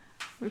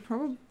we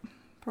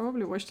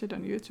probably watched it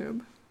on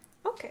YouTube.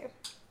 Okay.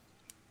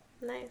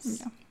 Nice.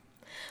 Yeah.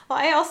 Well,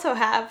 I also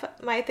have,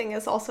 my thing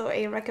is also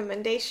a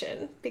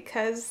recommendation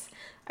because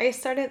I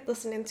started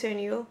listening to a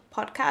new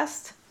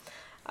podcast,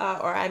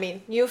 or I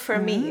mean, new for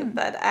me,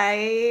 but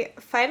I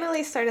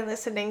finally started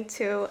listening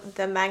to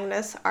the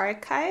Magnus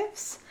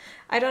Archives.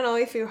 I don't know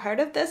if you heard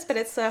of this, but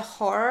it's a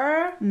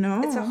horror.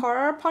 No. It's a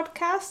horror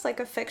podcast, like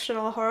a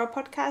fictional horror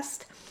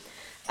podcast.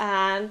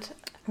 And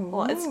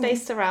well, it's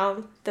based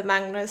around the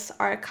Magnus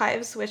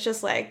Archives, which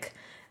is like,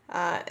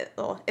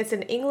 it's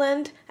in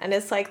England, and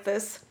it's like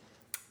this,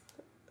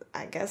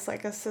 I guess,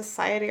 like a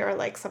society or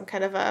like some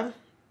kind of a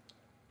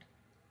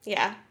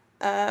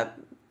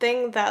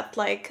thing that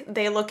like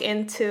they look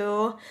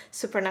into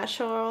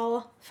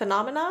supernatural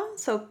phenomena.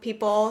 So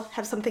people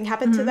have something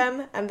happen to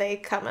them and they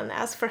come and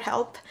ask for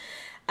help,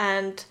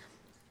 and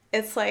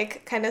it's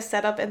like kind of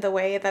set up in the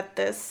way that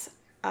this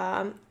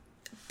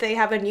they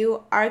have a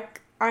new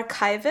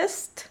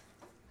archivist.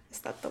 Is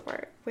that the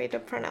way to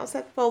pronounce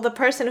it? Well, the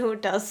person who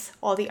does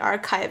all the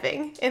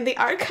archiving in the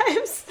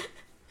archives.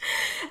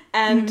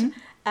 And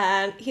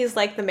he's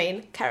like the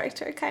main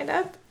character kind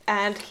of,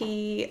 and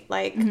he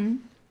like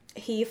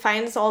he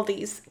finds all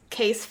these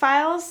case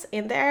files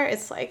in there.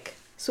 It's like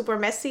super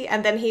messy,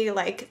 and then he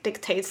like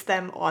dictates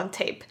them on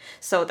tape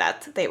so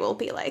that they will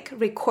be like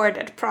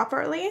recorded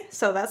properly.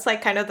 So that's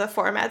like kind of the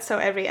format. So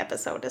every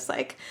episode is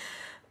like,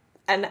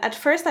 and at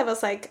first I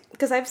was like,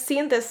 because I've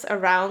seen this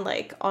around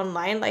like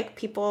online, like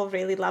people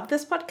really love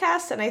this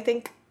podcast, and I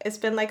think it's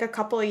been like a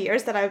couple of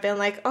years that I've been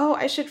like, oh,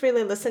 I should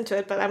really listen to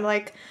it, but I'm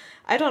like,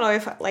 I don't know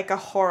if like a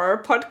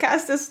horror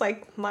podcast is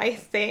like my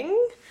thing,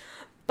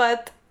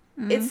 but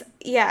it's,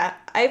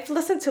 I've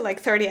listened to like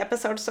 30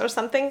 episodes or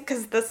something,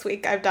 because this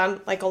week I've done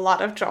like a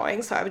lot of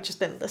drawing, so I've just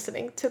been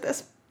listening to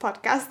this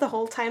podcast the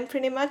whole time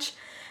pretty much.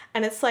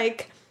 And it's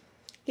like,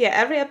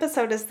 every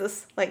episode is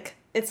this like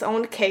its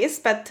own case,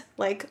 but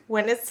like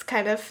when it's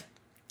kind of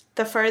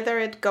the further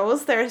it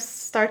goes, there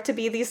start to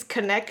be these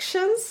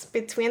connections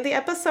between the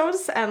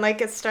episodes, and like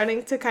it's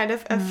starting to kind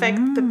of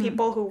affect the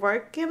people who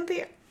work in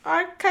the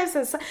archives,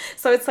 and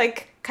so it's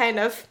like kind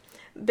of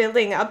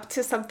building up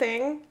to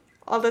something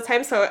all the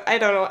time. So I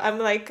don't know,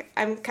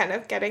 I'm kind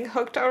of getting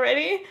hooked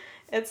already.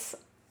 It's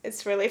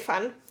really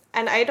fun,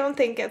 and I don't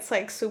think it's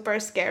like super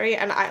scary.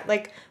 And I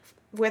like,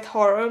 with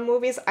horror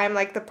movies, I'm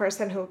like the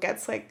person who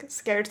gets like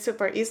scared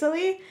super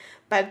easily,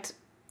 but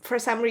for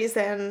some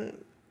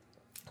reason,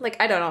 like,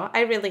 I don't know,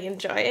 I really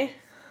enjoy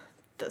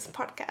this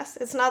podcast.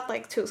 It's not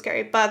like too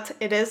scary, but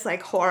it is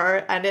like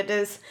horror, and it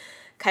is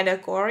kind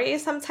of gory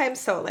sometimes.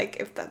 So like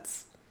if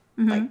that's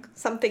like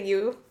something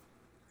you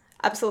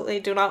absolutely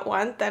do not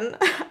want, then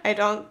I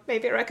don't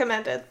maybe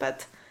recommend it.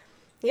 But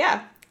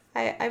yeah,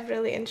 I've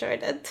really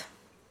enjoyed it.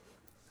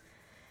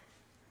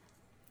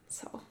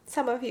 So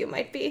some of you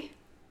might be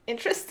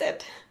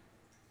interested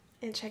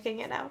in checking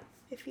it out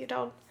if you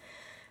don't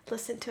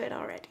listen to it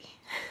already.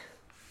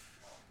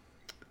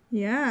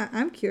 Yeah,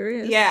 I'm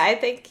curious. Yeah, I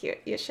think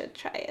you should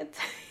try it.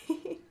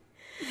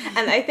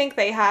 And I think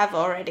they have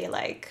already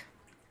like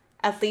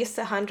at least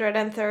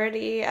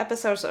 130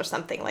 episodes or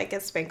something. Like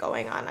it's been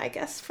going on, I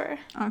guess, for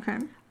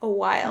a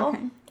while.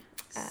 Okay.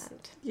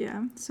 And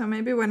yeah, so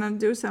maybe when I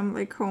do some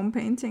like home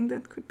painting,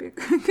 that could be a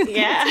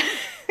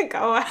good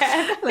go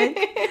ahead. Like,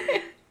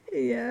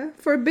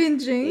 for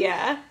binging.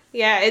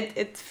 Yeah,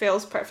 it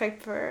feels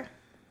perfect for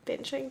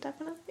binging,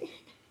 definitely.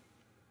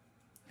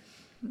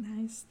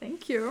 Nice,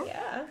 thank you.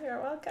 Yeah, you're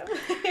welcome.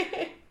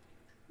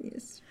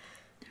 Yes.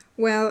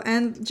 Well,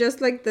 and just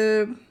like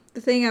the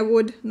thing I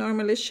would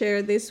normally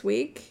share this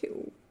week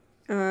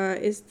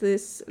is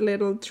this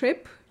little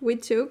trip we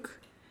took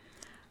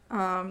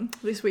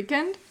this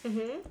weekend.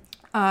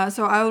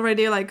 So I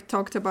already like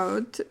talked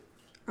about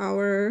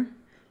our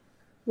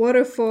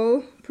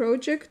waterfall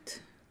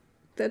project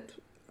that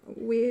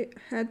we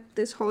had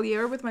this whole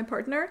year with my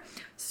partner.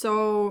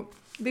 So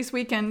this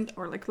weekend,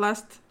 or like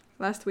last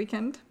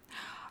weekend,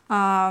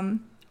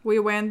 we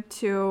went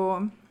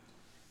to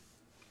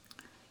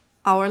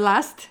our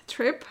last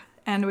trip,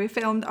 and we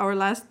filmed our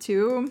last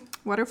 2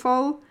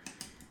 waterfall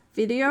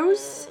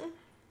videos.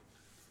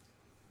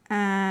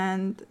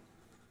 And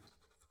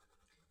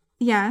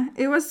yeah,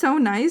 it was so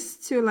nice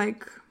to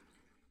like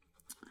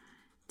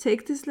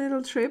take this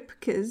little trip,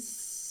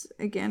 because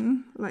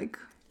again, like,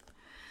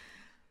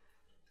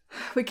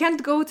 we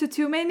can't go to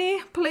too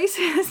many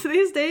places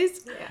these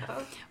days.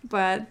 Yeah.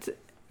 But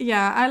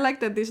yeah, I like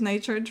that these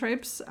nature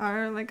trips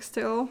are like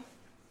still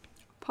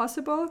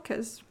possible,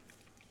 because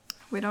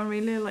we don't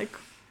really like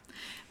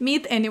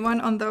meet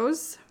anyone on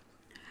those.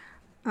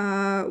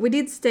 We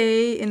did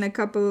stay in a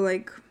couple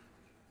like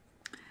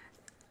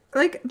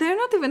they're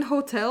not even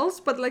hotels,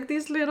 but like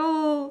these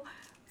little.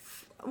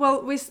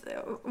 Well,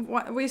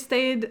 we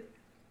stayed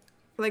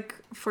like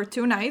for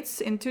 2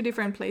 nights in 2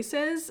 different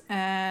places,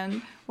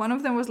 and one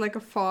of them was like a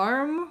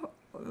farm,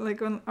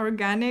 like an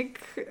organic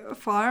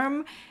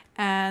farm,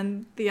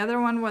 and the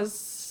other one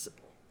was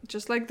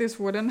just like this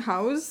wooden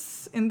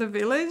house in the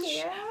village.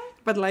 Yeah.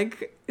 But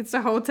like it's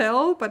a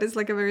hotel, but it's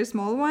like a very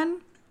small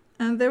one,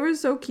 and they were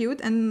so cute,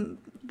 and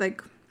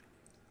like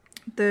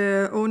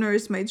the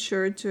owners made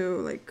sure to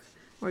like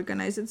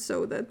organize it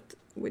so that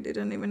we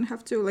didn't even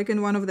have to, like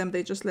in one of them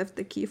they just left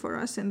the key for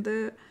us in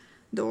the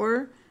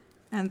door,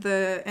 and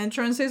the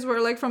entrances were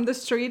like from the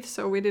street,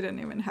 so we didn't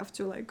even have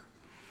to like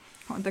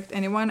contact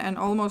anyone, and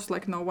almost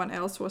like no one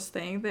else was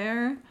staying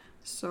there,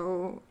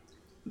 so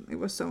it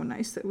was so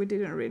nice that we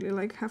didn't really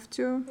like have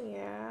to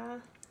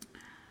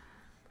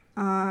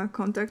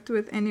contact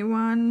with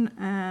anyone.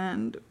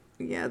 And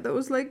yeah,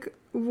 those like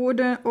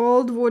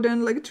old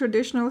wooden like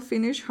traditional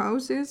Finnish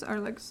houses are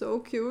like so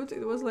cute.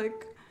 It was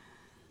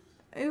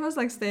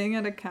like staying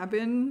at a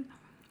cabin.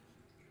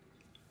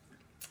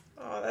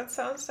 Oh, that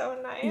sounds so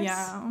nice.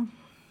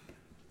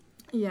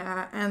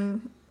 Yeah,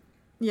 and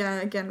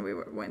yeah, again we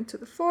went to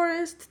the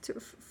forest to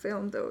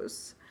film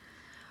those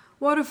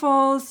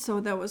waterfalls, so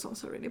that was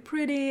also really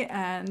pretty.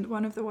 And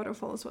one of the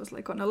waterfalls was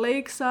like on a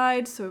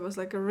lakeside, so it was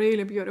like a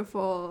really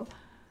beautiful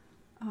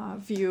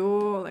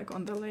view like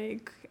on the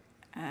lake.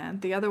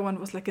 And the other one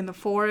was like in the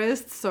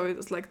forest, so it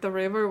was like the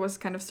river was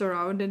kind of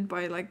surrounded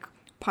by like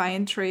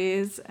pine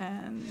trees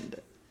and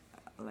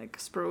like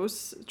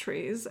spruce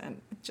trees,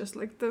 and just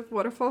like the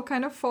waterfall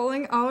kind of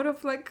falling out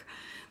of like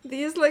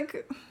these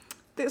like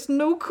this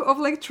nook of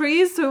like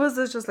trees, so it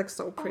was just like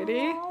so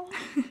pretty.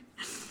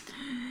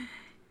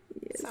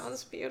 Yes.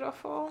 Sounds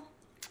beautiful.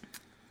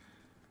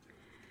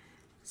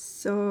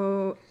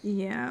 So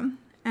yeah,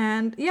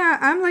 and yeah,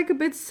 I'm like a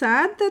bit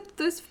sad that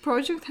this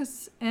project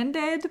has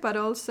ended, but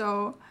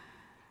also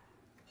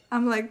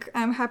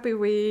I'm happy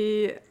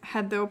we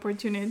had the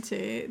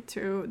opportunity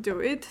to do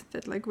it,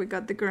 that like we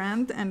got the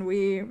grant and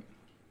we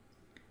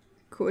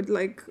could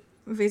like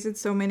visit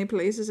so many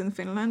places in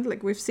Finland.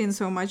 Like we've seen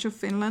so much of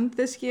Finland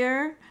this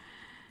year.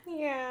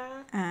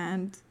 Yeah.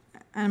 And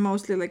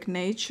mostly like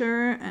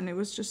nature, and it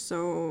was just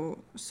so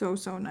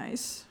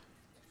nice.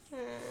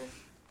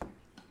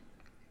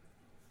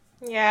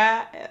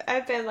 Yeah,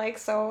 I've been like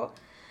so,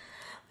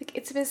 like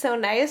it's been so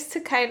nice to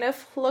kind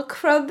of look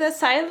from the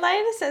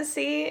sidelines and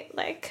see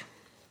like,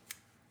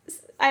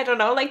 I don't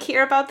know, like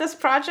hear about this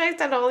project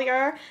and all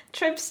your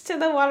trips to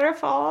the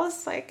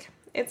waterfalls. Like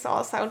it's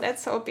all sounded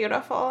so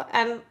beautiful,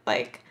 and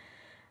like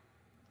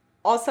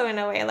also in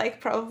a way like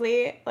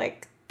probably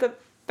like the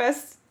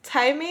best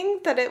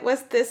timing that it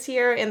was this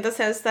year, in the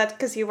sense that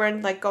because you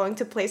weren't like going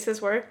to places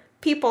where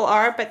people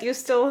are, but you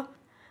still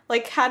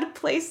like had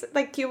place,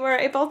 like you were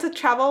able to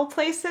travel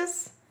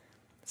places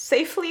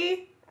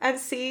safely and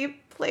see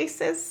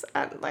places,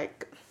 and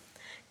like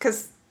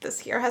because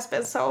this year has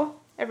been so,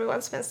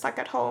 everyone's been stuck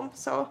at home,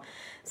 so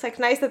it's like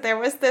nice that there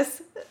was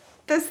this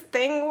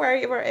thing where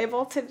you were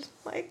able to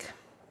like,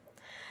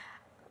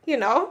 you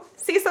know,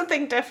 see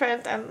something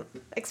different and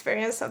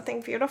experience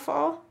something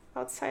beautiful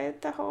outside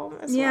the home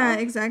as well. Yeah,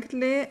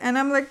 exactly. And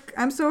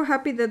I'm so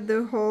happy that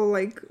the whole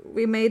like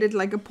we made it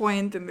like a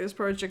point in this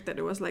project that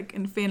it was like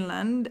in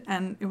Finland,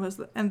 and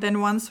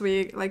then once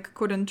we like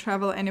couldn't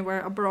travel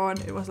anywhere abroad,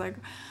 it was like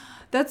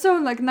that's so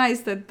like nice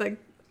that like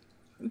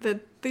that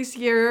this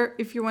year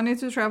if you wanted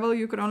to travel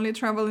you could only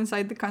travel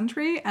inside the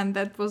country, and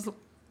that was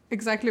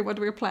exactly what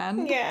we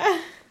planned. Yeah.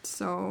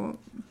 So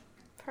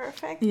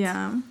perfect.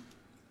 Yeah,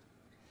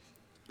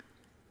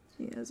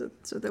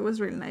 so that was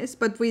really nice.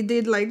 But we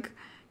did like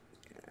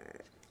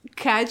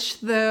catch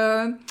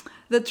the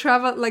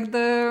travel, like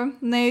the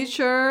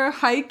nature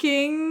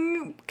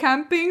hiking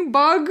camping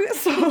bug,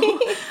 so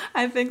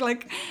I think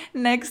like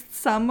next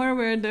summer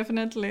we're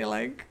definitely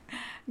like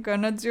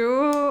gonna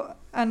do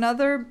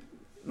another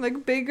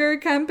like bigger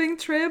camping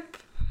trip,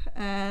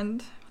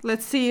 and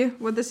let's see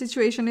what the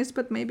situation is,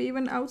 but maybe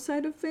even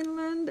outside of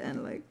Finland.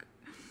 And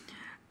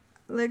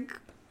like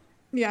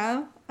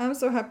yeah, I'm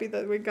so happy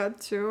that we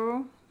got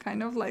to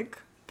kind of like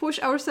push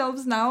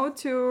ourselves now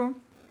to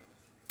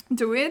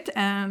do it,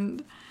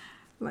 and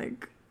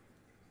like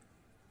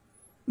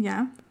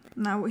yeah,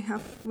 now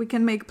we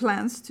can make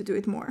plans to do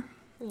it more.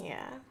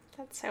 Yeah,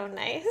 that's so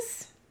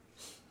nice.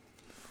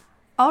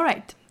 All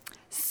right,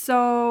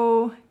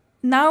 so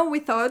now we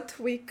thought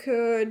we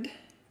could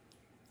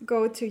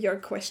go to your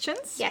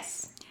questions.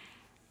 Yes.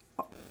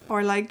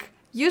 Or like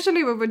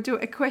usually we would do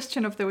a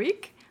question of the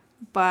week,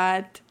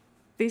 but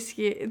this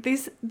year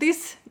this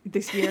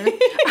year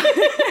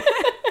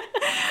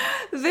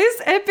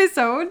this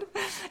episode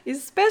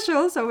is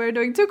special, so we're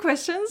doing 2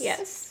 questions.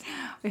 Yes.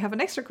 We have an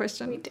extra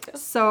question. We do.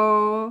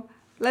 So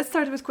let's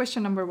start with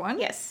question number 1.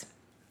 Yes.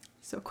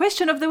 So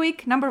question of the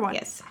week number 1.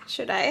 Yes.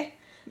 Should I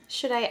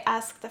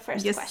ask the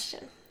first Yes.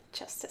 question?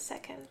 Just a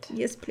second.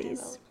 Yes,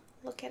 please. I will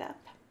look it up.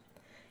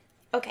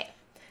 Okay.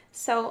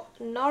 So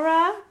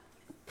Nora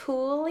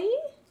Pooley.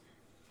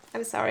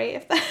 I'm sorry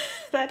if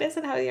that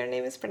isn't how your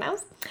name is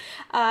pronounced.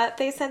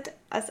 They sent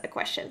us a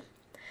question.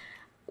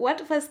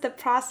 What was the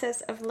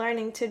process of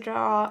learning to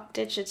draw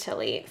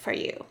digitally for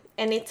you?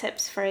 Any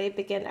tips for a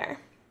beginner?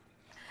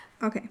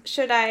 Okay.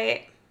 Should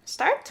I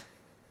start?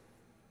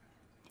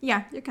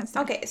 Yeah, you can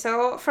start. Okay,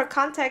 so for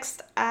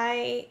context,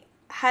 I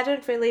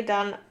hadn't really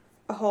done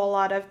a whole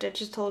lot of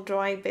digital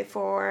drawing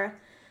before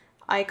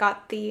I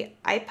got the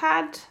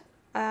iPad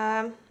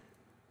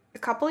a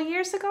couple of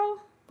years ago.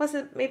 Was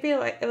it maybe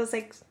like it was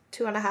like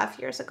 2.5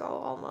 years ago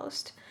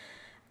almost?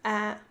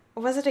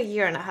 Was it a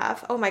year and a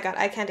half? Oh my god,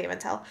 I can't even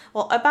tell.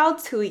 Well,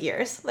 about 2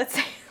 years. Let's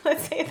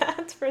say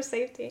that for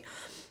safety.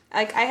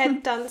 Like I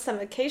had done some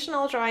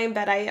occasional drawing,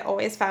 but I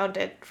always found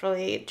it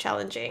really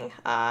challenging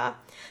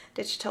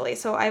digitally.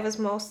 So I was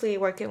mostly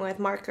working with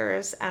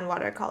markers and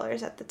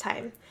watercolors at the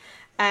time.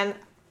 And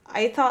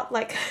I thought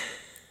like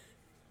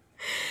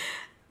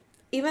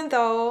even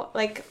though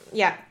like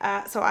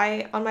so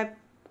I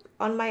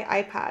on my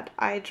iPad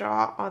I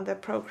draw on the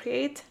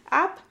Procreate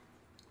app,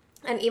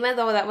 and even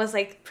though that was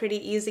like pretty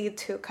easy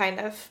to kind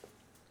of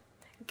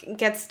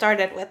get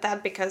started with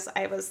that because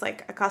I was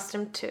like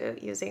accustomed to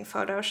using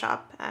Photoshop,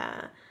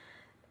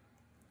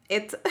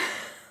 it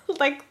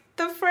like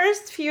the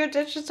first few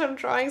digital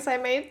drawings I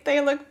made,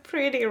 they look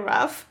pretty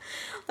rough.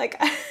 Like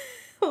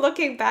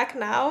looking back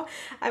now,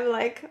 I'm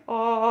like,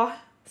 oh,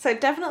 so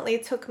it definitely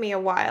took me a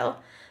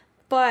while,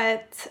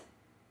 but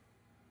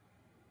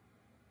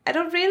I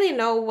don't really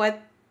know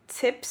what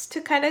tips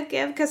to kind of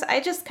give because I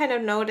just kind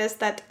of noticed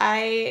that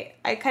I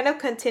kind of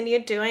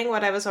continued doing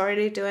what I was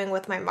already doing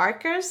with my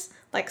markers,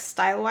 like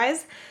style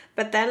wise,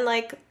 but then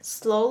like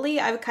slowly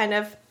I've kind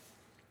of,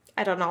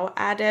 I don't know,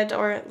 added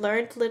or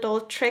learned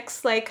little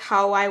tricks like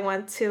how I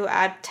want to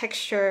add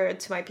texture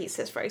to my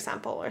pieces, for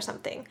example, or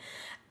something.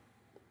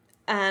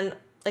 And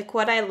like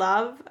what I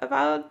love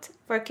about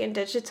working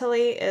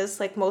digitally is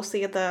like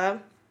mostly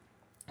the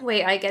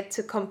way I get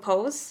to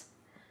compose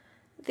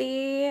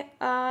the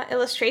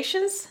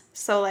illustrations.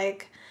 So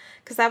like,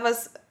 because that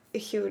was a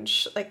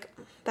huge, like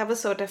that was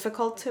so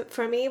difficult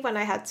for me when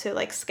I had to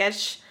like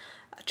sketch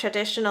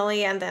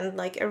traditionally and then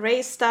like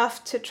erase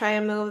stuff to try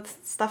and move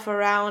stuff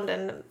around,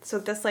 and so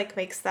this like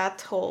makes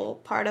that whole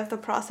part of the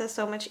process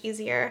so much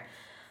easier.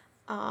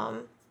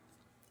 I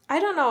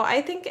don't know,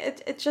 I think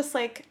it just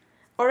like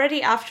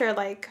already after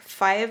like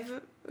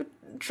 5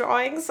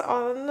 drawings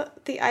on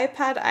the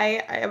iPad,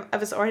 I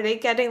was already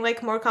getting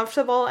like more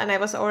comfortable, and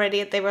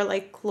they were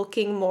like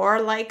looking more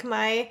like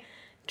my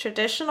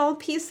traditional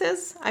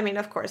pieces. I mean,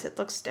 of course it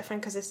looks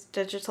different because it's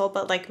digital,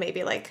 but like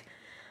maybe like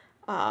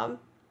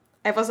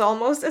I was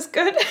almost as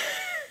good.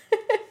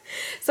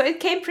 So it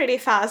came pretty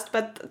fast,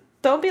 but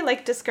don't be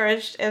like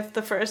discouraged if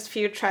the first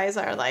few tries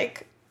are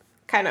like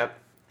kind of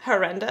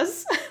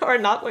horrendous or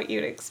not what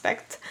you'd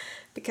expect,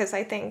 because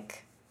I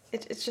think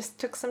it just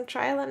took some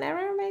trial and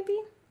error maybe.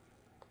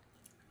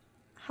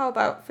 How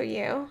about for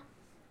you?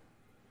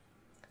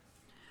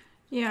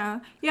 Yeah,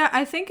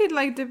 I think it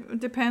like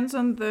depends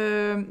on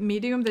the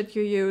medium that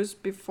you use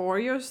before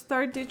you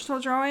start digital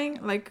drawing.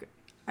 Like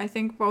I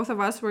think both of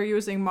us were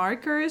using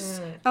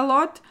markers a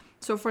lot.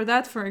 So for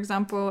that, for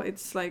example,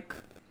 it's like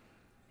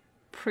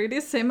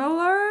pretty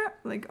similar.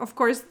 Like of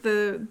course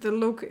the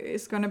look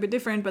is gonna be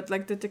different, but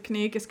like the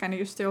technique is kind of,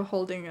 you're still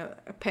holding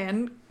a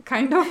pen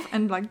kind of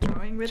and like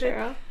drawing with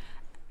it.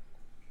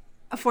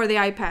 For the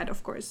iPad,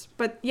 of course.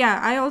 But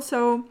yeah,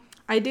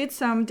 I did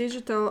some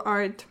digital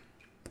art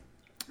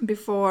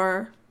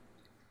before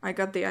I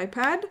got the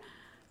iPad.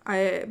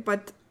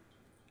 But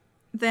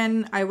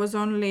then I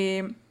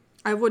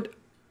would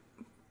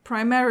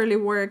primarily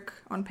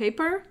work on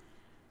paper,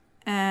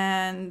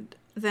 and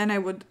then I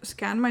would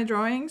scan my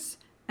drawings,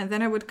 and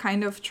then I would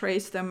kind of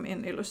trace them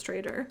in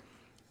Illustrator.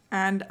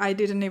 And I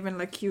didn't even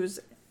like use,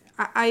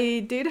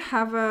 I did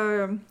have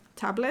a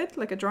tablet,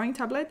 like a drawing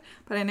tablet,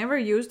 but I never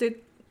used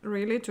it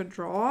really to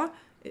draw.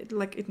 It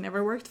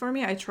never worked for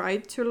me. I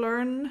tried to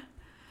learn,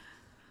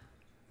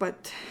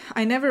 but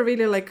I never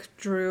really like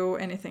drew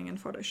anything in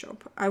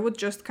Photoshop. I would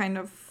just kind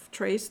of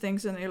trace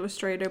things in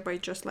Illustrator by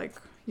just like,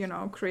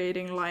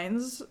 creating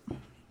lines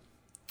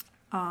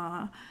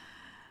or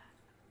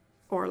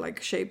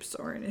like shapes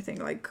or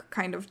anything, like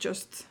kind of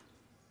just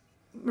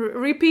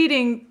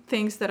repeating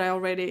things that I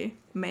already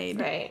made,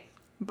 right?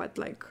 But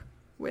like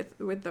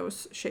with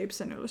those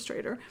shapes in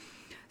Illustrator.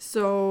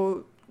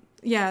 So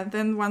yeah,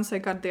 then once I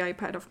got the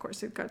iPad, of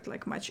course, it got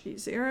like much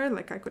easier.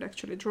 Like I could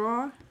actually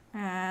draw.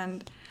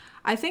 And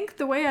I think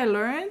the way I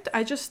learned,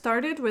 I just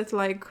started with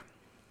like,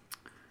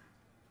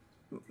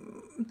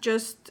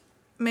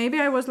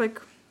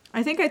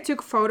 I think I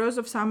took photos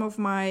of some of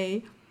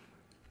my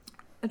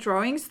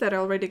drawings that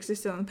already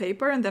existed on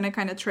paper, and then I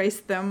kind of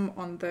traced them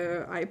on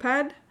the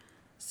iPad.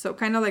 So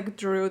kind of like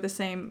drew the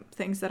same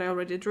things that I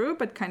already drew,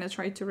 but kind of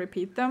tried to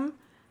repeat them.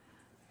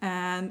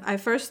 And I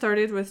first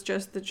started with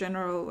just the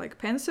general like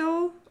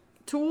pencil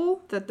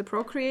tool that the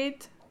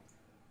Procreate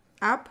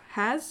app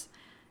has.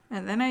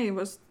 And then I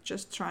was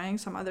just trying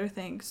some other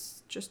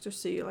things just to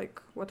see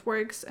like what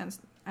works.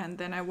 And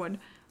then I would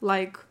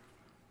like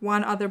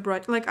one other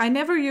brush. Like I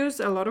never use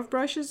a lot of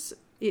brushes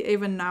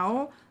even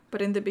now,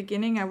 but in the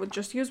beginning I would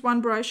just use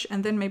one brush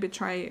and then maybe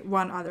try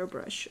one other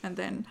brush and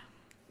then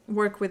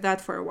work with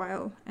that for a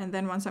while. And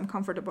then once I'm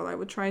comfortable, I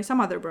would try some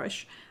other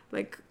brush,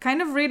 like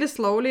kind of really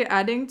slowly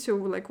adding to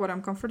like what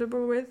I'm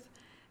comfortable with.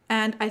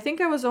 And I think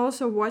I was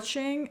also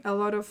watching a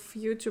lot of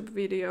YouTube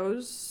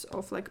videos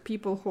of like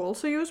people who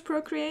also use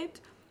Procreate,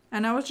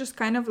 and I was just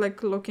kind of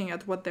like looking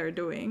at what they're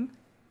doing.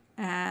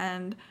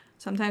 And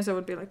sometimes I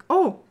would be like,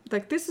 oh,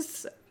 like this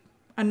is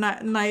a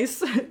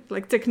nice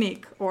like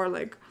technique, or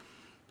like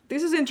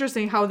this is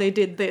interesting how they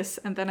did this,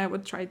 and then I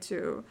would try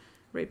to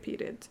repeat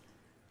it.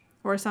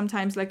 Or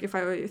sometimes like if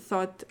I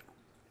thought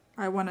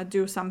I want to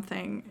do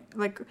something,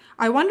 like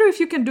I wonder if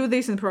you can do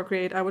this in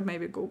Procreate, I would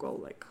maybe Google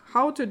like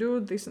how to do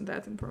this and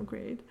that in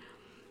Procreate.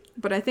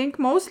 But I think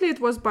mostly it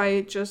was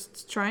by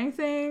just trying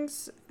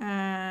things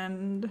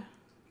and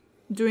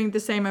doing the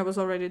same I was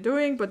already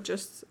doing, but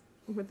just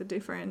with a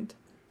different,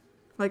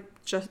 like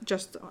just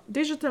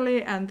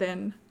digitally, and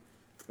then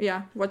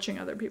watching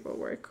other people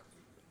work.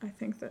 I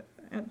think that,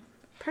 and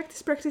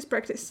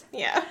practice.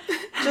 Yeah,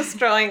 just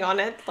drawing on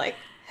it like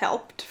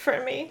helped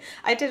for me.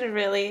 I didn't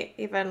really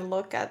even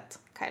look at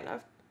kind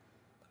of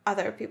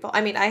other people.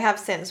 I mean, I have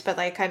since, but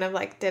I kind of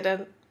like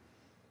didn't,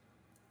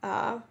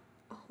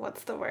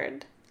 what's the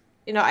word?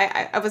 You know,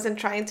 I wasn't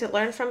trying to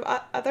learn from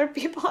other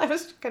people. I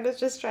was kind of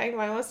just trying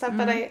my own stuff.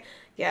 But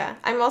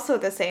I'm also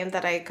the same,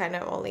 that I kind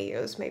of only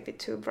use maybe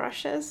 2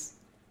 brushes,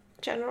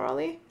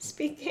 generally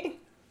speaking.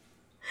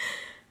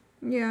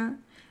 Yeah.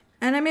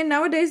 And I mean,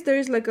 nowadays there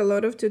is like a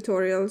lot of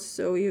tutorials,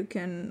 so you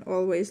can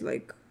always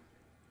like,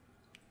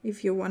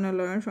 if you want to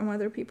learn from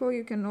other people,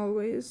 you can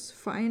always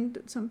find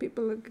some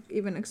people like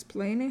even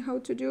explaining how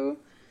to do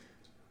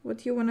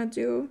what you want to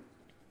do.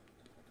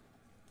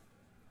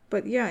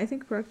 But yeah, I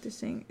think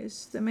practicing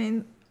is the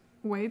main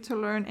way to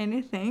learn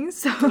anything.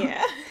 So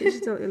yeah.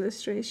 Digital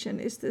illustration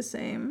is the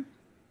same.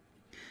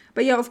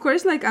 But yeah, of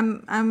course, like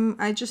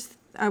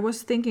I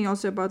was thinking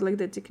also about like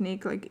the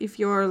technique, like if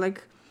you're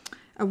like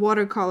a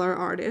watercolor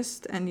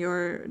artist and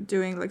you're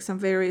doing like some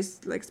very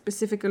like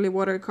specifically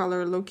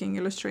watercolor looking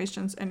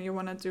illustrations, and you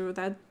want to do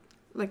that,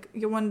 like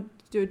you want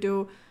to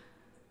do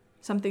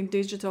something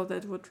digital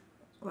that would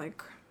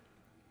like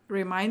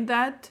remind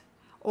that,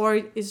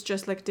 or it's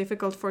just like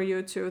difficult for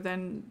you to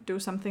then do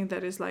something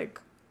that is like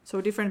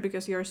so different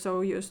because you're so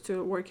used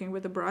to working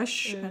with a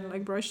brush and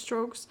like brush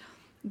strokes,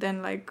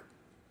 then like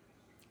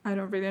I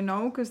don't really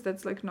know, because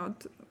that's like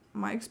not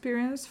my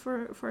experience,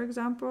 for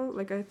example.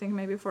 Like I think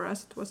maybe for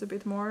us it was a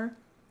bit more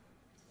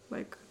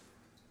like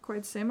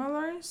quite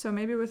similar, so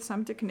maybe with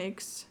some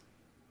techniques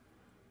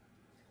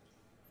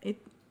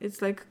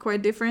it's like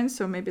quite different,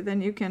 so maybe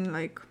then you can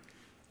like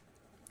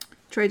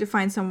try to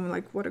find some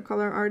like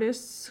watercolor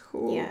artists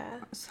who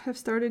have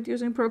started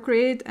using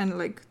Procreate and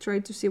like try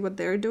to see what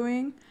they're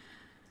doing.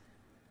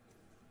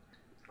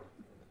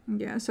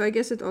 Yeah, so I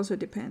guess it also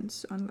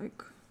depends on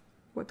like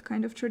what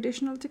kind of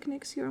traditional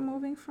techniques you're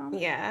moving from.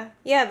 Yeah,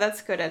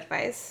 that's good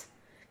advice.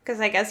 Because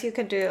I guess you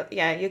can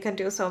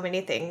do so many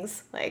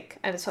things, like,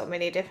 and so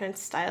many different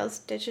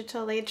styles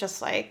digitally,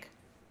 just like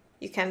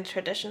you can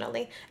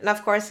traditionally. And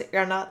of course,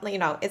 you're not, you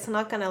know, it's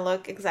not going to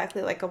look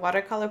exactly like a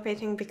watercolor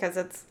painting, because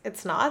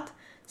it's not.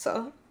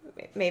 So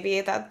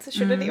maybe that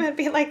shouldn't even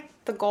be like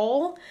the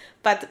goal.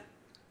 But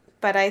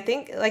I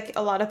think like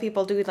a lot of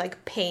people do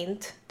like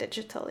paint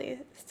digitally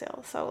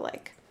still. So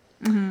like,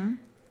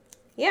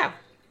 yeah.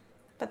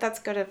 But that's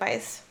good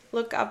advice.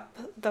 Look up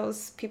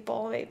those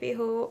people maybe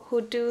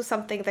who do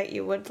something that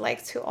you would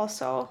like to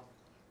also,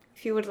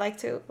 if you would like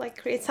to like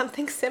create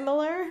something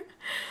similar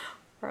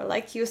or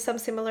like use some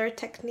similar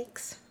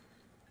techniques.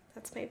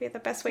 That's maybe the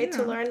best way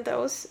to learn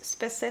those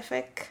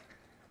specific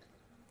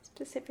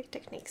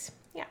techniques.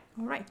 Yeah.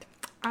 All right.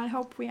 I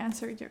hope we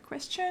answered your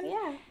question.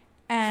 Yeah.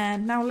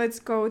 And now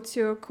let's go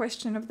to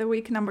question of the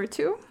week number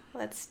 2.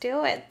 Let's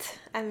do it.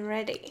 I'm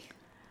ready.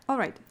 All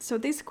right, so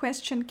this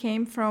question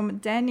came from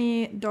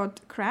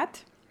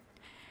Danny.Krat,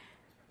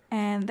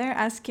 and they're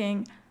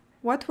asking,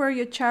 what were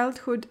your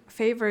childhood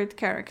favorite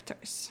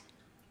characters?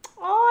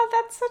 Oh,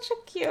 that's such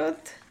a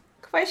cute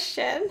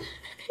question.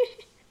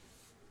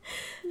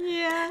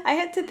 Yeah. I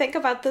had to think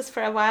about this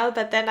for a while,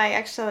 but then I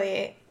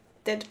actually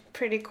did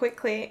pretty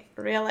quickly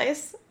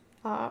realize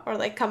or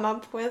like come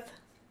up with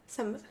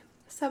some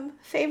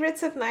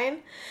favorites of mine.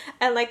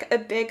 And like a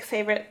big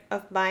favorite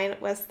of mine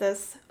was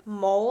this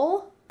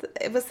mole.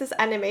 It was this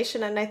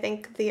animation, and I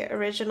think the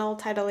original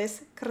title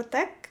is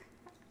Krtek.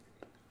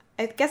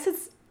 I guess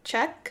it's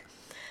Czech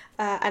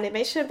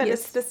animation, but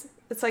it's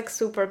like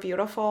super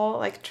beautiful,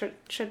 like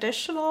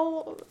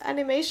traditional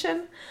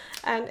animation,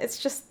 and it's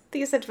just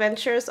these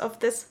adventures of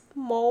this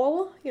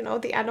mole, you know,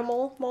 the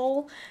animal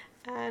mole,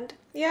 and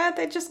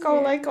they just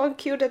go like on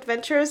cute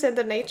adventures in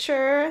the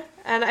nature.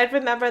 And I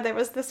remember there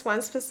was this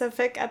one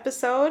specific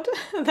episode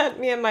that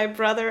me and my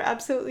brother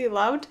absolutely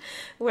loved,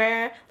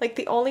 where like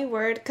the only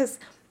word, because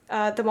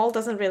the mole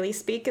doesn't really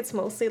speak, it's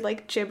mostly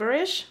like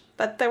gibberish,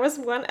 but there was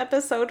one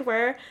episode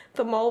where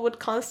the mole would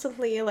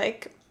constantly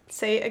like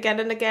say again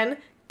and again,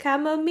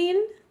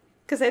 chamomile,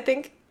 because I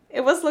think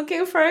it was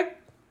looking for a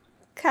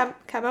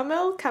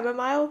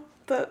chamomile,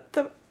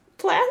 the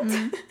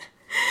plant.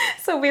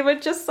 So we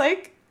would just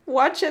like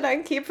watch it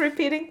and keep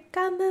repeating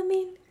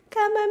chamomile,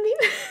 chamomile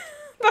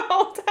the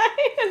whole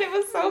time, and it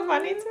was so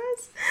funny to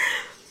us.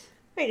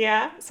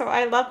 Yeah, so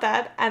I love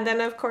that. And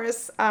then of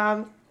course,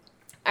 I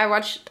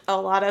watched a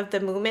lot of the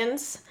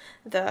Moomins,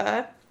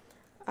 the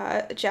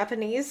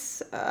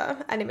Japanese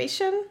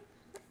animation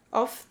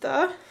of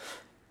the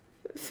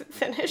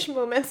Finnish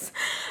Moomins.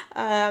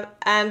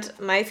 And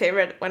my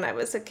favorite when I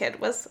was a kid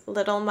was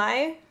Little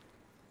Mai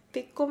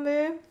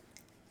Pikkumu,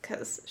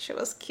 because she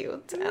was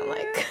cute and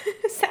like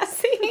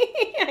sassy,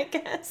 I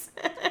guess.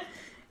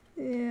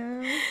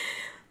 Yeah.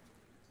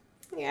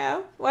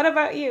 Yeah. What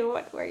about you?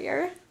 What were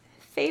your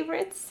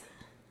favorites?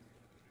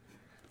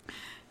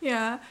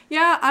 Yeah,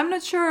 I'm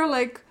not sure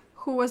like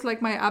who was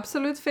like my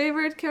absolute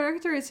favorite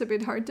character. It's a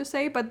bit hard to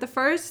say, but the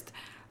first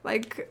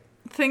like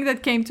thing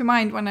that came to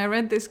mind when I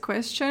read this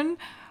question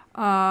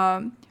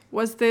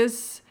was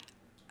this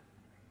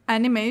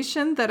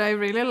animation that I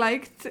really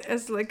liked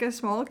as like a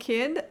small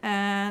kid,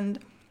 and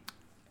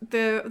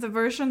the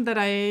version that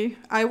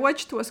I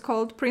watched was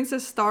called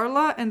Princess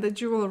Starla and the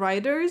Jewel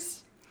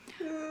Riders.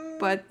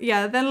 But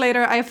yeah, then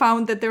later I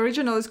found that the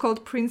original is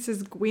called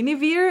Princess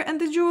Guinevere and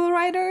the Jewel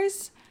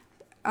Riders.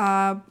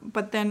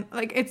 But then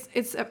like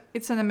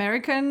it's an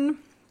American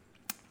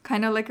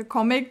kind of like a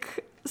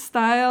comic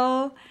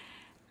style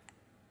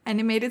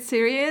animated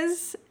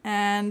series,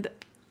 and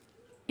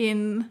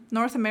in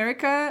North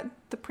America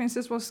the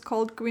princess was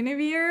called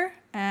Guinevere,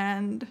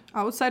 and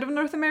outside of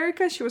North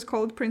America she was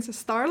called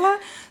Princess Starla.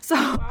 So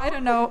I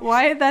don't know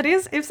why that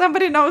is. If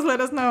somebody knows,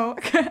 let us know.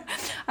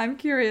 I'm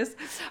curious.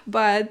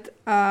 But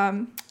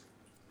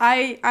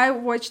I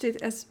watched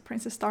it as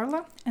Princess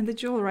Starla and the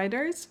Jewel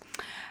Riders.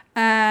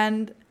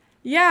 And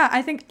yeah,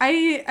 I think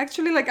I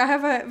actually like I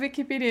have a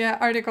Wikipedia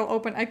article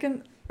open. I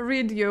can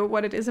read you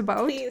what it is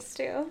about. Please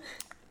do.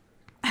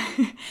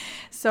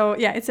 So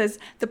yeah, it says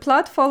the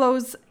plot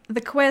follows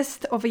the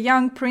quest of a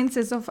young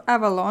princess of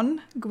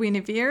Avalon,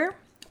 Guinevere,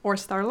 or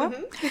Starla,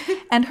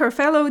 and her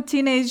fellow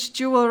teenage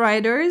jewel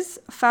riders,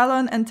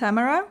 Fallon and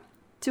Tamara,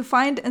 to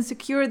find and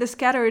secure the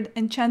scattered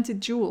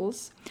enchanted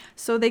jewels,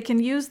 so they can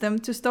use them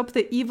to stop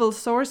the evil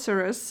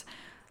sorceress,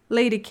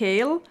 Lady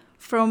Kale,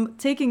 from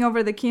taking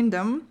over the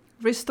kingdom,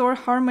 restore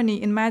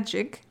harmony in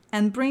magic,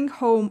 and bring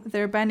home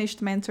their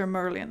banished mentor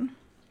Merlin.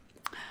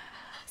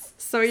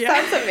 So yeah,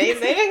 sounds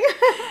amazing.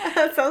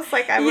 That sounds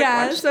like I would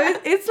watch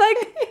that. It's like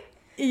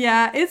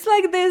it's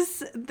like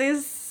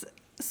this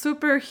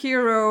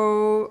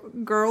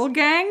superhero girl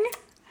gang.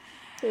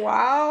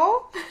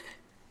 Wow.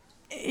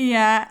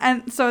 Yeah,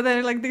 and so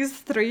they're like these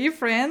three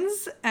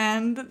friends,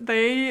 and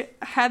they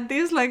had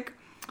these like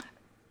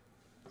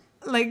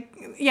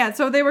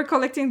so they were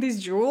collecting these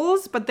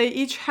jewels, but they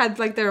each had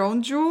like their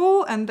own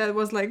jewel, and that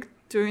was like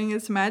doing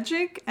its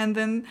magic. And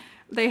then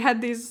they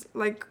had these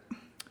like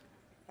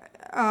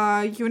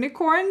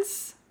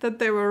unicorns that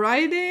they were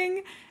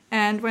riding,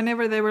 and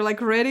whenever they were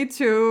like ready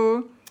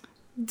to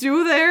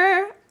do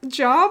their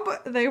job,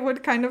 they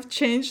would kind of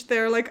change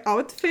their like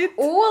outfit.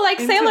 Oh, like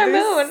Sailor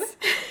Moon.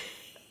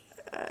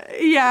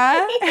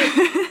 Yeah.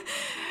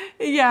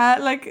 Yeah,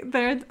 like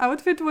their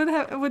outfit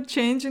would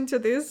change into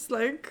this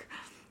like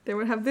they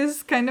would have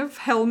this kind of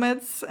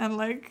helmets and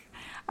like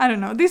I don't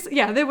know,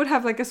 they would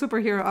have like a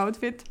superhero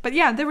outfit. But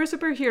yeah, they were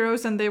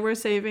superheroes and they were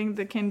saving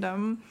the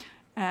kingdom.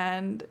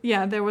 And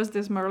yeah, there was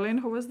this Merlin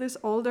who was this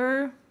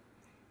older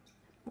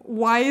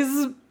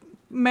wise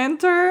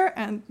mentor,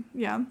 and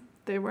yeah,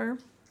 they were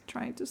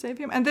trying to save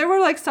him. And there were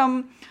like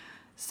some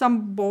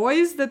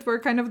boys that were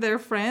kind of their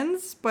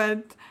friends,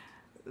 but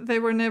they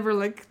were never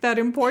like that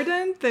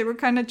important. They were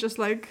kind of just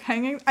like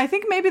hanging. I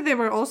think maybe they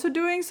were also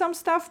doing some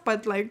stuff,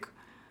 but like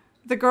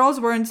the girls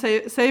weren't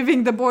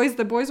saving the boys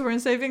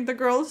weren't saving the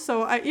girls.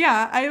 So I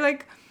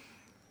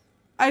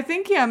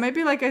think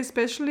maybe like I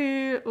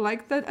especially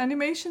liked that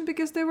animation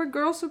because they were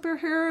girl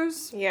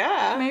superheroes.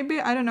 Yeah. Maybe,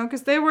 I don't know,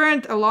 because they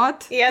weren't a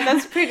lot. Yeah,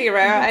 that's pretty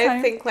rare.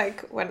 I think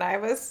like when I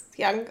was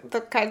young,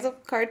 the kinds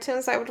of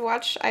cartoons I would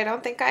watch, I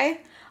don't think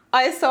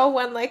I saw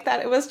one like that.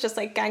 It was just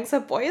like gangs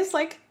of boys,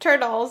 like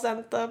turtles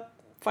and the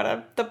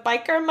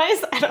biker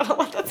mice. I don't know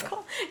what that's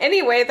called.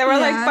 Anyway, there were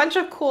like a bunch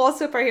of cool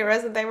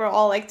superheroes, and they were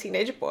all like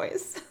teenage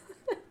boys.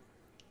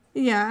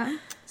 Yeah.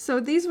 So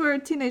these were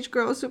teenage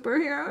girl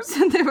superheroes,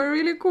 and they were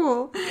really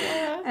cool.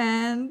 Yeah.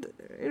 And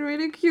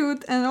really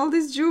cute, and all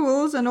these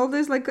jewels and all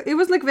this like it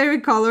was like very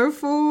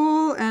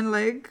colorful, and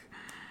like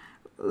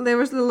there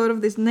was a lot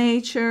of this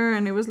nature,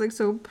 and it was like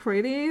so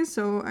pretty.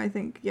 So I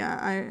think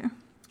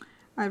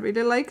I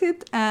really like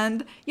it.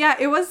 And yeah,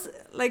 it was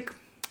like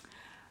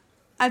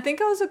I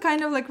think I also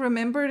kind of like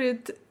remembered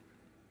it.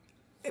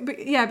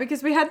 Yeah,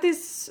 because we had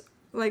this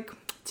like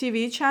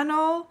TV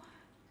channel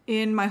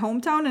in my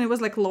hometown, and it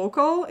was like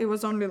local. It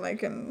was only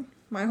like in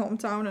my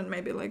hometown and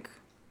maybe like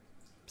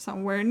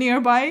somewhere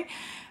nearby.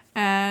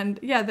 And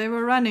yeah, they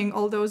were running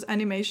all those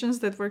animations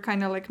that were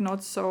kind of like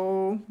not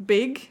so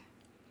big.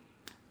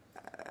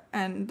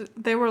 And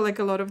there were like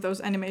a lot of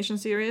those animation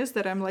series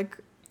that I'm like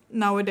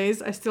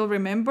nowadays I still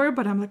remember,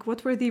 but I'm like,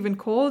 what were they even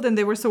called? And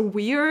they were so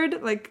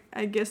weird. Like,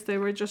 I guess they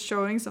were just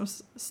showing some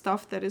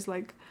stuff that is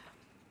like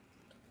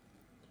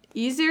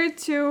easier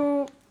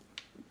to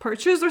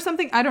purchase or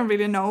something. I don't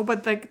really know,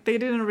 but like they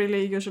didn't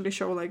really usually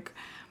show like,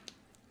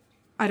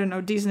 I don't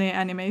know, Disney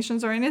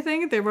animations or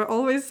anything. They were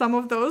always some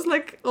of those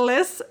like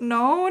less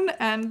known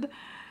and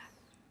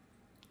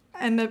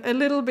a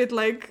little bit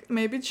like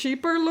maybe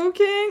cheaper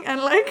looking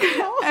and like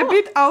a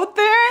bit out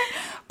there.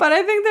 But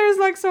I think they're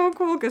like so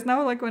cool because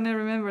now like when I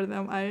remember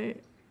them, I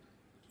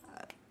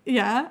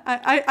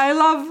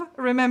love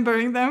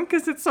remembering them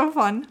because it's so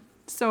fun.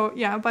 So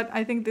yeah, but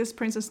I think this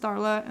Princess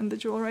Starla and the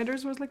Jewel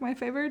Riders was like my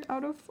favorite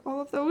out of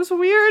all of those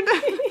weird.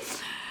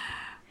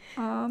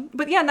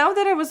 But yeah, now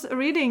that I was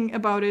reading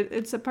about it,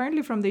 it's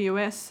apparently from the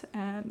US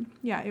and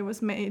yeah, it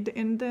was made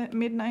in the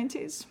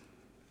mid-90s.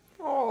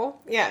 Oh,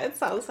 yeah, it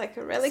sounds like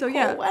a really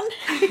cool one.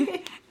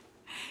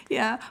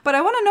 Yeah, but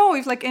I want to know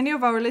if like any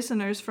of our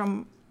listeners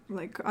from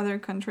like other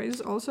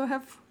countries also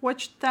have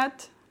watched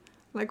that.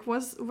 Like,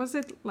 was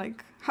it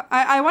like...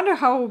 I wonder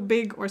how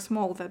big or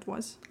small that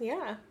was.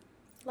 Yeah,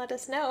 let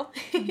us know.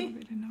 I don't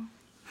really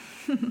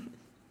know.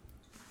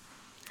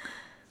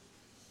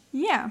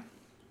 Yeah.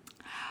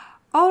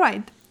 All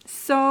right.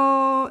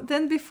 So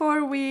then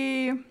before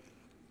we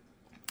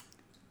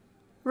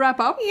wrap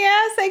up...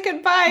 Yeah, say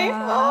goodbye.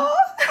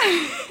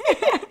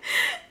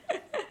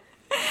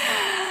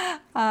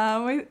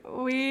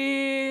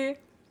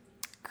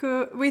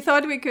 We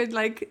thought we could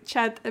like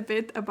chat a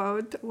bit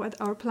about what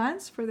our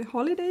plans for the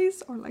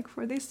holidays or like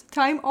for this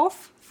time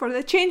off for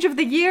the change of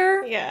the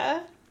year.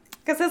 Yeah,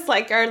 because it's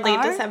like early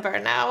December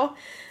now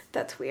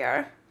that we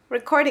are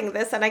recording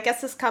this, and I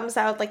guess this comes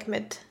out like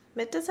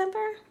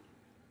mid-December.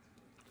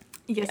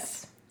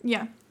 Yes.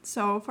 Yeah.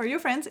 So for you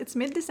friends, it's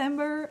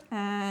mid-December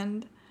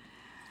and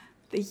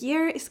the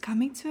year is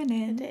coming to an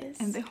end. It is.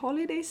 And the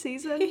holiday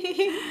season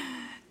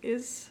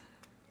is,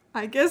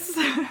 I guess,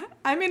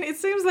 I mean, it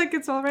seems like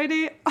it's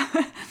already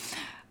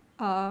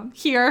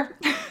here.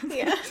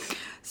 Yeah.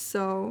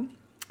 So,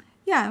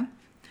 yeah.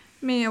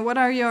 Mia, what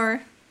are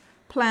your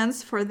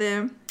plans for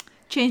the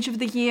change of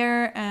the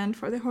year and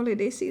for the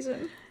holiday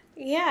season?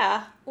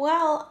 Yeah.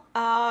 Well,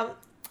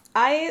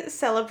 I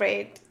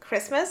celebrate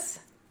Christmas,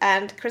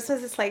 and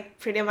Christmas is like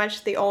pretty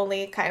much the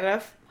only kind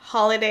of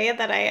holiday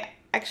that I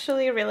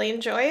actually really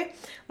enjoy,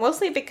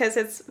 mostly because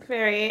it's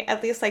very,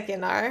 at least like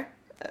in our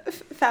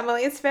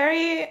family, it's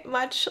very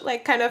much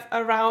like kind of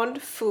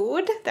around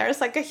food. There's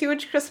like a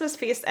huge Christmas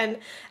feast, and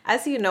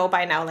as you know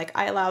by now, like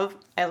I love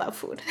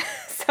food.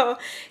 So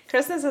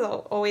Christmas has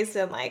always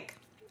been like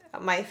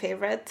my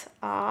favorite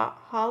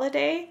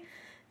holiday,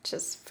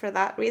 just for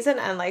that reason,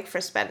 and like for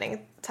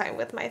spending time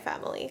with my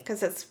family,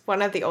 because it's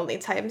one of the only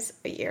times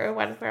a year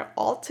when we're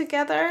all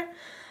together.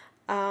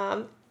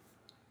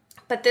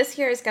 But this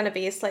year is going to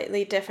be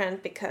slightly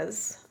different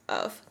because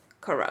of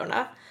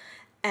Corona.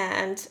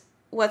 And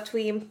what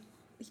we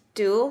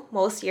do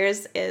most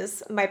years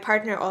is my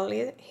partner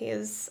Olli,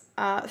 his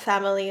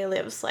family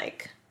lives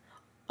like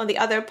on the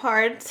other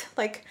part,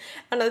 like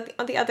on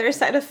the other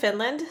side of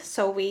Finland.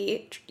 So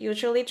we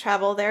usually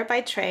travel there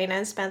by train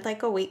and spend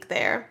like a week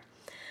there.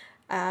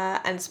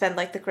 And spend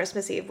like the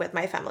Christmas Eve with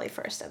my family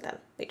first, and then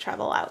we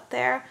travel out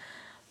there.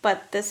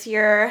 But this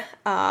year,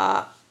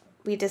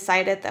 we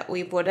decided that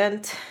we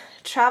wouldn't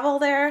travel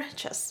there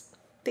just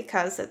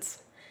because it's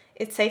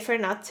safer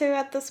not to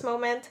at this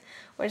moment,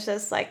 which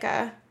is like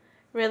a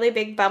really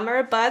big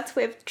bummer. But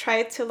we're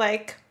trying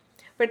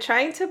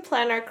to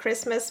plan our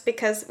Christmas,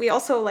 because we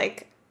also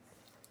like,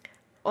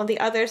 on the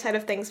other side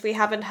of things, we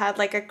haven't had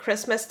like a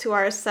Christmas to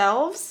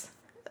ourselves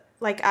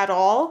like at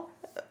all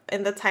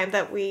in the time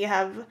that we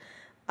have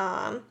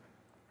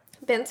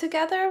been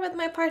together with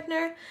my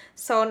partner.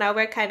 So now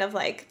we're kind of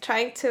like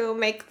trying to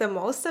make the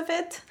most of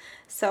it.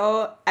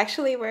 So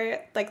actually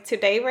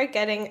today we're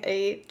getting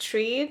a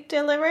tree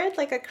delivered,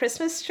 like a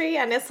Christmas tree,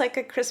 and it's like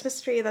a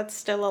Christmas tree that's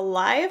still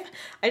alive.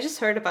 I just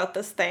heard about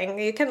this thing.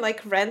 You can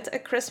like rent a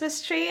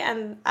Christmas tree,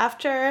 and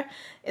after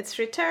it's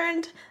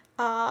returned,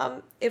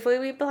 it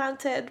will be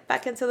planted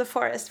back into the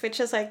forest, which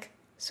is like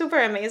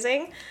super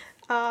amazing.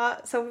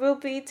 So we'll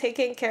be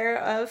taking care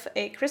of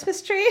a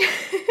Christmas tree.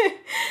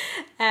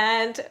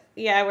 And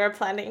yeah, we're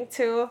planning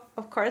to,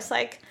 of course,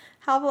 like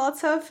have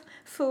lots of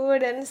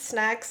food and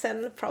snacks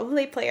and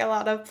probably play a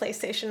lot of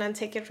PlayStation and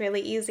take it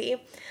really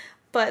easy.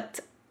 But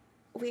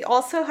we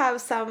also have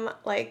some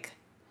like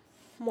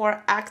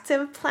more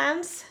active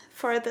plans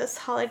for this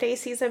holiday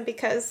season,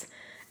 because,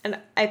 and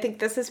I think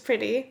this is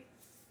pretty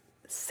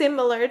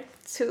similar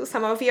to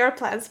some of your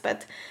plans,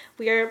 but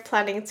we are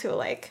planning to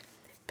like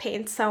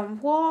paint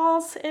some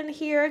walls in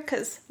here,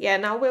 because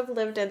now we've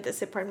lived in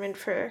this apartment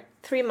for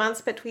 3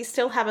 months, but we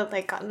still haven't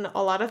like gotten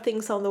a lot of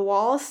things on the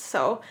walls.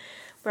 So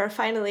we're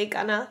finally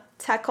gonna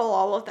tackle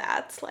all of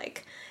that,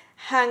 like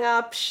hang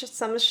up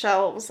some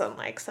shelves and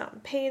like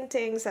some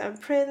paintings and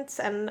prints,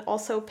 and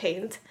also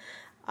paint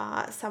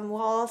some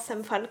walls,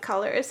 some fun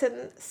colors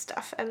and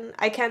stuff. And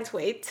I can't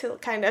wait to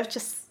kind of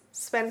just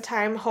spend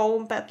time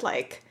home, but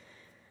like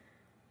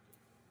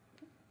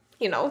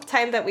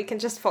time that we can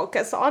just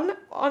focus on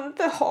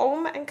the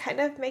home and kind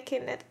of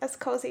making it as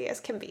cozy as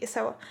can be.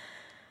 So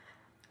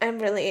I'm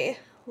really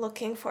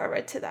looking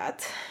forward to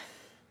that.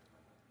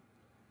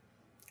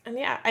 And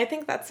yeah, I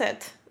think that's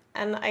it.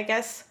 And I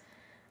guess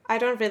I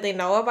don't really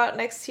know about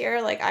next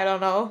year. Like, I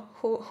don't know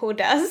who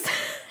does.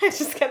 I'm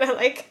just gonna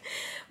like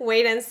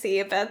wait and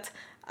see. But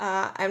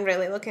I'm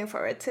really looking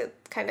forward to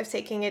kind of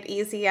taking it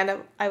easy. And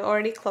I've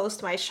already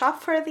closed my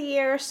shop for the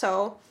year,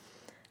 so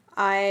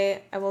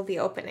I will be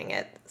opening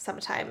it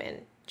sometime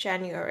in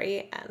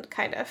January and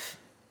kind of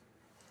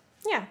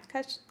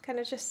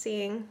just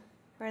seeing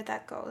where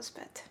that goes.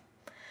 But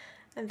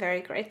I'm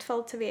very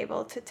grateful to be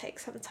able to take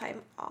some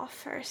time off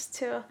first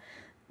to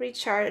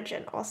recharge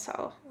and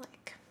also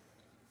like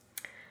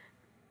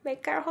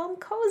make our home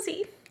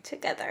cozy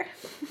together.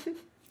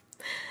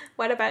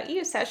 What about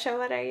you, Sasha?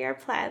 What are your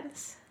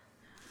plans?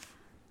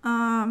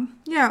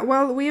 Yeah,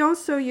 well, we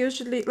also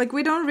usually, like,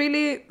 we don't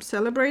really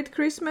celebrate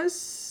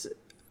Christmas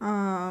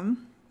in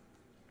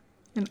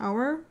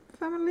our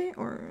family,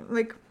 or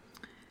like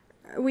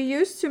we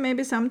used to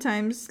maybe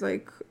sometimes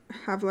like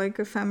have like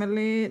a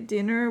family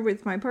dinner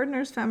with my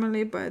partner's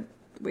family, but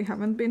we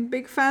haven't been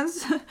big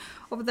fans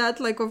of that,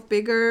 like of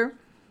bigger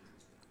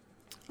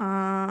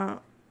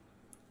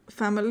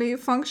family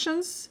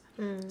functions.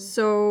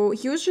 So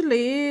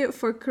usually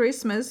for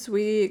Christmas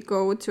we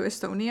go to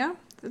Estonia.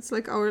 That's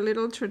like our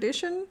little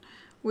tradition.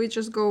 We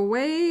just go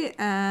away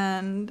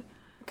and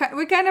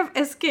we kind of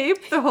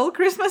escape the whole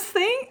Christmas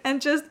thing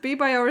and just be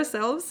by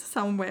ourselves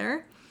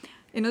somewhere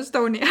in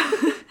Estonia.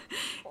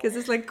 Because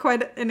it's like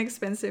quite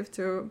inexpensive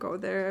to go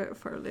there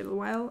for a little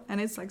while, and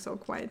it's like so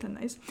quiet and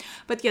nice.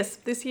 But yes,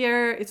 this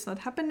year it's not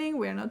happening.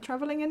 We're not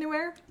traveling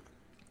anywhere.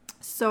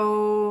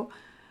 So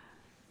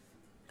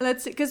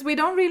let's see, because we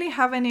don't really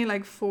have any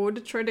like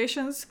food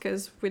traditions,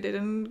 because we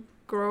didn't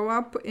grow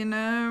up in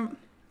a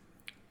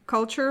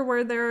culture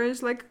where there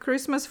is like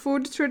Christmas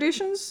food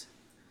traditions.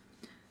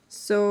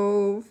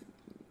 So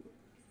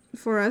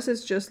for us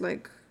it's just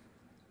like,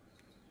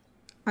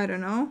 I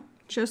don't know,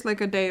 just like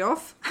a day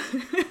off.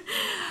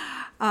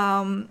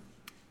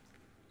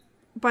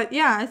 But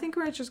yeah, I think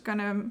we're just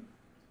gonna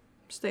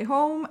stay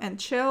home and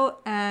chill.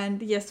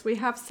 And yes, we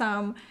have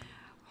some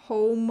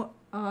home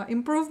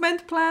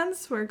improvement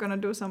plans. We're gonna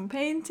do some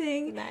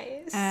painting.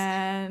 Nice.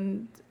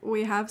 And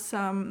we have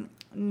some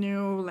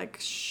new like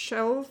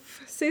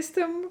shelf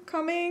system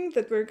coming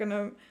that we're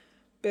gonna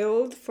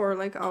build for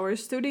like our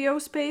studio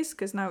space,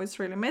 because now it's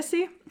really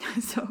messy.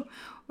 So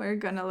we're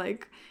gonna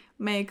like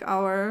make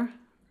our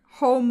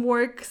home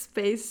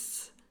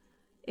workspace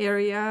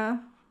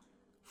area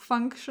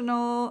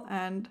functional.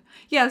 And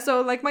yeah,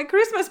 so like my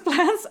Christmas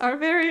plans are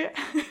very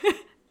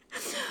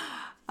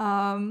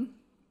home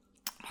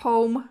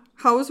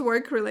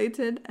housework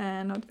related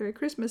and not very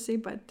Christmassy.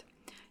 But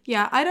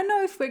yeah, I don't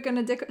know if we're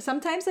gonna decorate.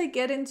 Sometimes I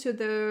get into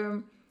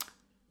the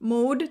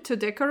mood to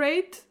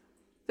decorate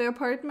the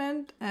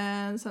apartment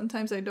and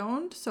sometimes I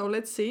don't. So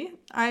let's see.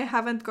 I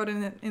haven't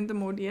gotten in the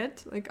mood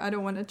yet. Like, I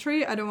don't want a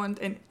tree, I don't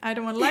want lights, I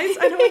don't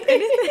want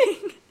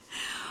anything.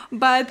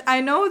 But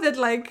I know that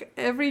like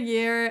every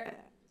year,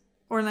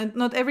 or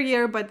not every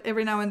year, but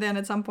every now and then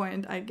at some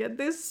point I get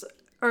this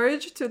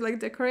urge to like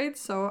decorate.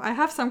 So I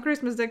have some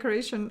Christmas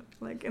decoration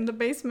like in the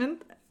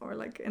basement or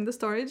like in the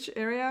storage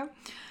area.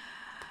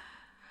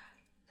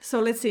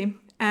 So let's see.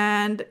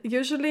 And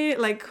usually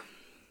like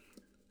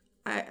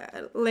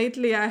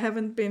lately I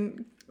haven't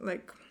been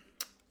like,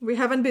 we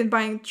haven't been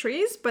buying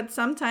trees, but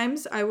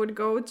sometimes I would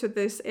go to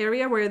this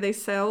area where they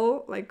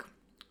sell like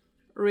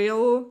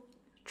real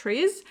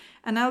trees,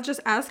 and I'll just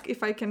ask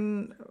if I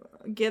can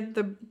get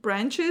the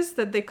branches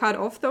that they cut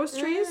off those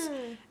trees.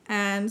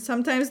 And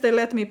sometimes they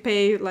let me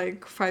pay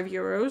like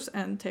 €5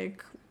 and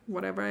take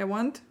whatever I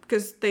want,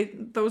 because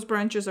those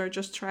branches are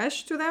just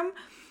trash to them.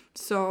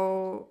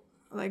 So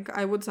like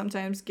I would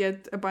sometimes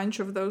get a bunch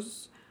of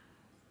those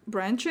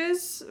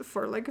branches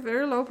for like a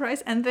very low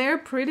price, and they're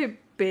pretty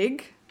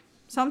big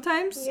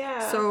sometimes.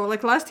 Yeah. So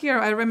like last year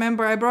I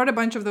remember I brought a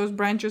bunch of those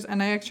branches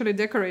and I actually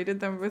decorated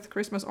them with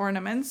Christmas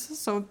ornaments.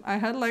 So I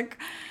had like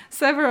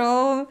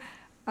several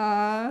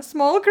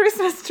small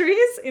Christmas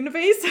trees in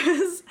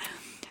vases.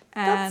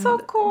 And that's so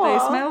cool. They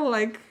smell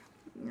like,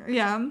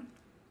 yeah,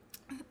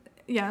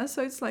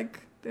 so it's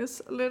like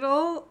this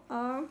little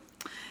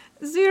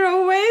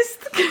zero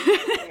waste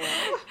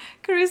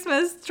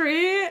Christmas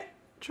tree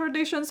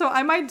tradition. So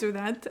I might do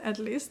that at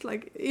least.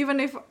 Like even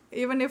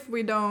if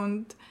we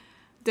don't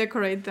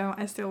decorate them,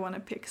 I still want to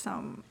pick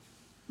some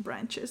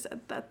branches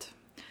at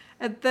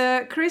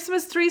the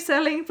Christmas tree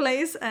selling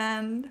place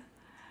and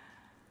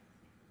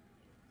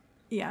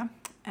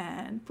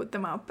put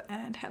them up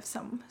and have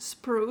some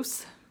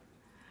spruce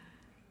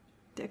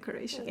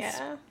decorations.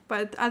 Yeah.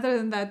 But other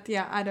than that,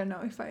 yeah, I don't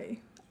know if I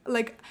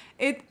like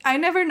it. I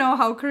never know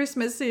how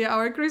Christmassy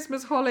our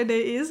Christmas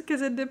holiday is,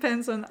 because it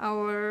depends on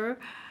our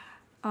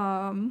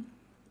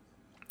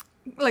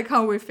like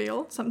how we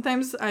feel.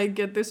 Sometimes I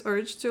get this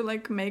urge to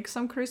like make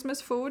some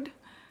Christmas food,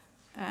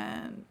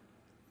 and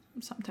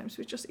sometimes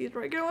we just eat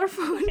regular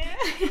food.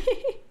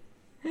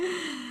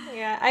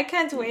 Yeah, I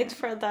can't wait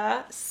for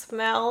the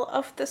smell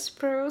of the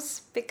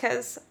spruce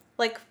because,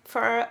 like,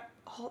 for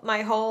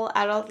my whole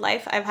adult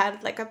life, I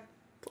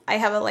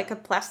have a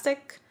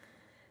plastic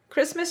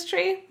Christmas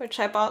tree, which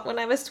I bought when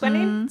I was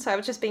 20. So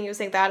I've just been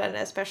using that, and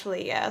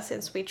especially,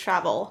 since we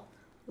travel,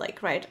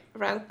 like, right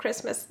around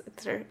Christmas,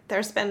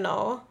 there's been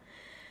no,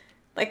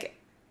 like,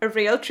 a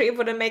real tree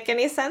wouldn't make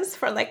any sense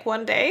for, like,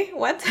 one day.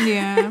 What?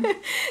 Yeah.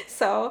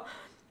 So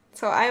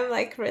I'm,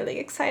 like, really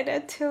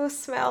excited to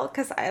smell,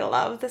 because I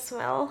love the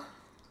smell.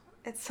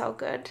 It's so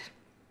good.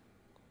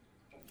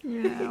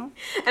 Yeah.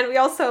 And we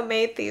also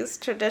made these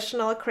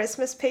traditional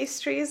Christmas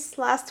pastries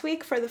last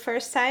week for the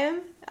first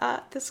time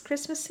this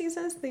Christmas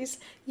season. These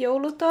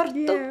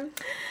joulutorttu, Yeah.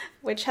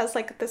 which has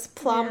like this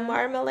plum Yeah.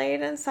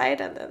 marmalade inside,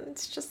 and then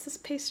it's just this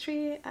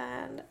pastry.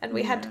 And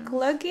we had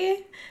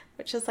glöggi,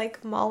 which is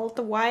like mulled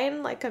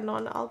wine, like a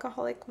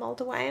non-alcoholic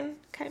mulled wine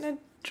kind of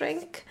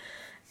drink.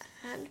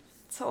 And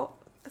so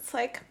it's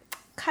like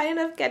kind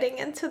of getting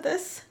into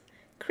this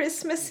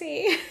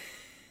Christmassy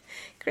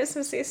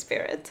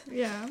spirit.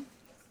 Yeah.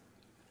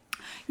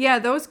 Yeah,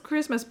 those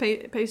Christmas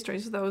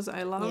pastries, those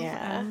I love.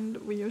 Yeah. And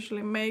we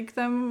usually make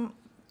them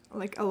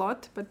like a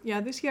lot. But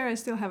yeah, this year I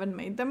still haven't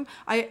made them.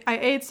 I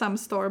ate some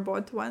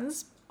store-bought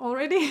ones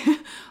already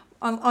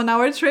on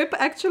our trip,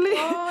 actually.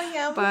 Oh,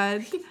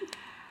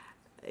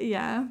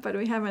 yeah. But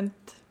we haven't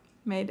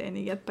made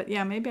any yet. But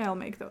yeah, maybe I'll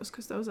make those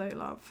because those I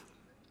love.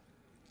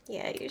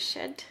 Yeah, you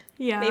should.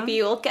 Yeah. Maybe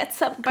you'll get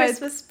some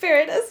Christmas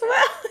spirit as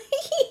well.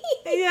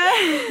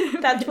 Yeah.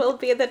 That will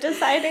be the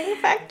deciding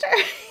factor.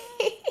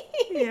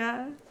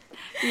 Yeah.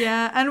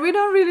 Yeah, and we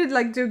don't really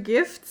like do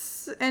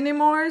gifts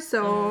anymore,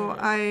 so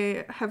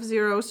I have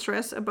zero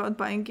stress about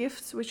buying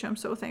gifts, which I'm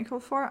so thankful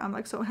for. I'm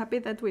like so happy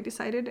that we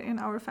decided in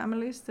our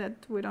families that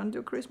we don't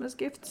do Christmas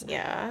gifts.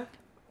 Yeah.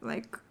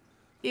 Like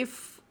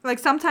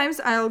sometimes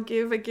I'll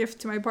give a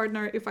gift to my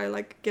partner if I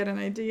like get an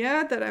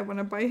idea that I want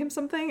to buy him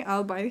something,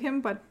 I'll buy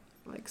him, but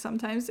like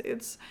sometimes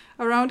it's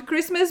around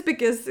Christmas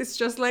because it's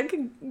just like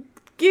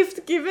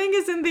gift giving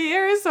is in the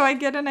air, so I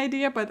get an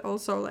idea, but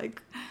also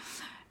like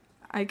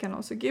I can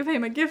also give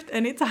him a gift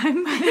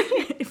anytime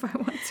if I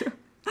want to.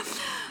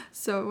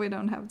 So we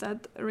don't have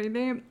that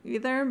really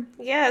either.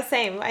 Yeah,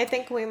 same. I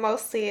think we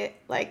mostly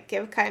like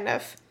give kind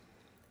of,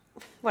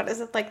 what is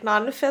it, like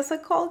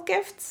non-physical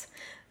gifts.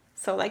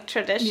 So like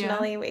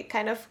traditionally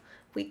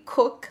we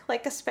cook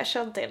like a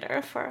special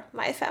dinner for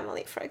my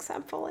family, for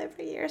example,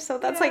 every year. So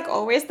that's like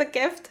always the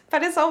gift,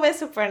 but it's always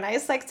super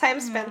nice. Like time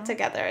spent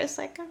together is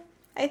like,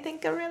 I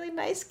think a really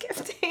nice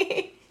gift.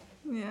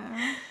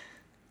 Yeah.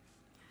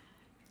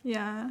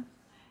 Yeah.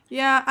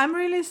 Yeah, I'm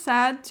really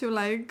sad to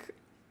like,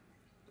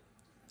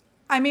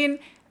 I mean,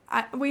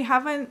 we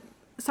haven't,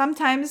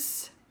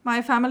 sometimes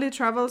my family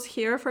travels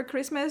here for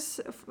Christmas,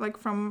 like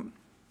from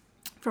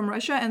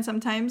Russia, and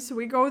sometimes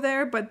we go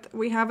there, but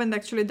we haven't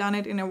actually done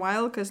it in a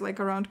while because like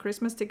around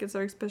Christmas tickets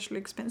are especially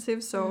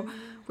expensive, so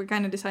we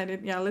kind of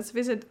decided, let's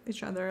visit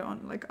each other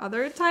on like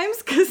other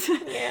times because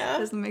it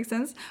doesn't make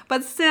sense.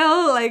 But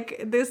still,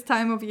 like this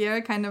time of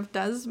year kind of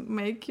does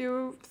make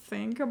you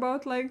think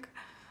about like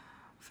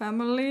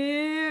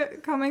family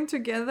coming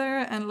together,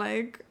 and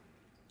like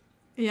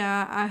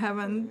I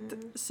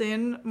haven't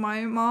seen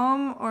my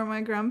mom or my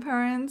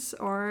grandparents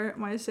or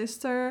my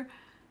sister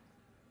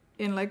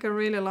in like a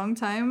really long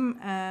time,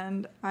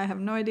 and I have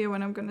no idea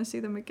when I'm gonna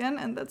see them again,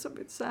 and that's a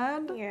bit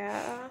sad.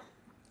 Yeah.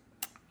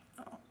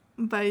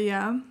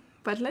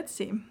 But let's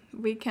see,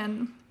 we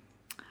can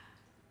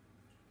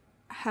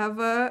have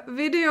a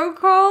video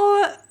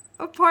call,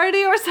 a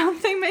party or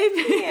something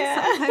maybe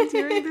sometime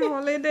during the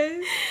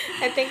holidays.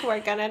 I think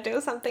we're gonna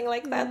do something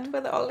like that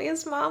with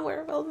Ollie's mom,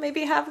 where we'll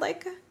maybe have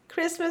like a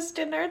Christmas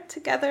dinner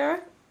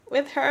together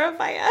with her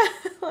via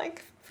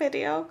like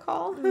video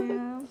call.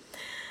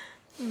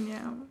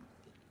 Yeah.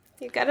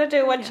 You gotta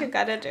do what you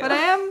gotta do. But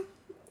I am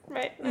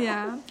right now.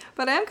 Yeah,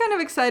 but I am kind of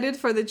excited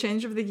for the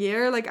change of the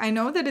year. Like I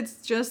know that it's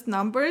just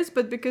numbers,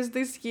 but because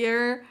this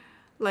year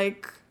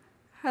like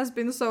has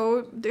been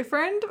so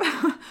different,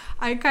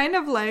 I kind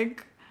of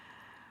like,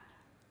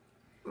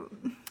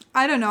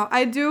 I don't know,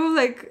 I do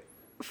like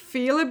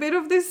feel a bit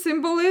of this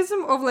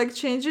symbolism of like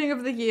changing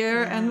of the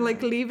year and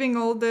like leaving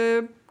all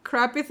the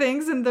crappy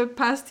things in the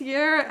past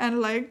year and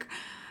like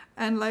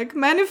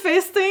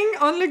manifesting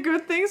only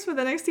good things for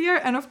the next year.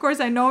 And of course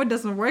I know it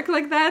doesn't work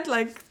like that,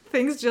 like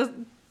things just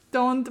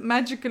don't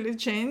magically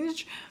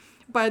change,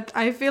 but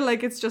I feel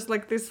like it's just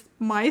like this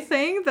my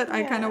thing that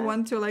I kind of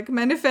want to like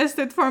manifest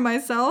it for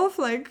myself.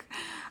 Like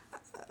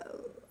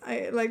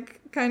I like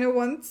kind of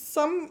want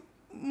some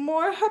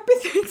more happy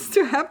things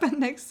to happen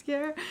next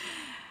year,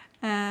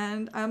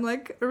 and I'm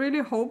like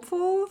really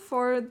hopeful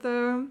for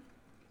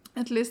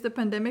at least the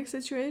pandemic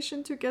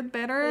situation to get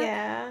better.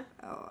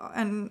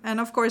 And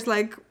of course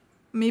like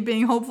me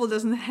being hopeful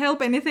doesn't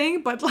help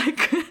anything, but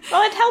like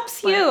well, it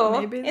helps you.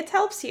 Maybe. It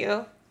helps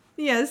you.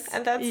 Yes.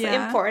 And that's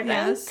important.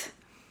 Yes.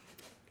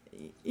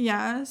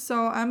 Yeah,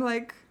 so I'm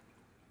like,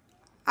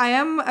 I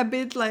am a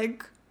bit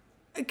like,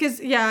 because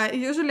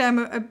usually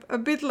I'm a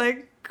bit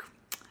like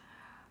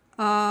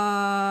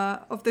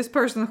of this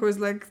person who's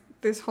like,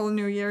 this whole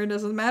new year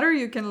doesn't matter.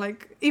 You can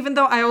like, even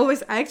though I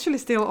actually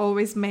still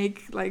always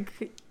make like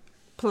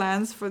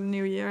plans for the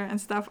new year and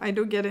stuff, I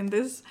do get in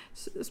this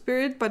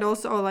spirit, but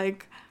also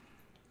like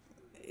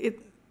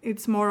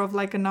it's more of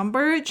like a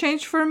number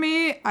change for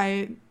me.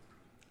 I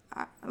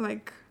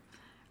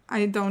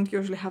don't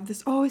usually have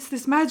this, it's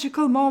this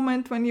magical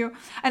moment when you,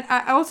 and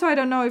I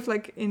don't know if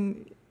like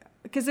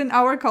because in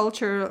our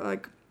culture,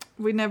 like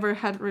we never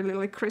had really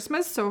like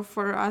Christmas. So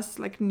for us,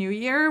 like New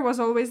Year was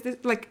always this,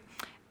 like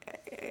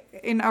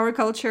in our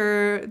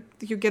culture,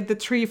 you get the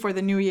tree for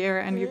the new year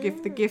and you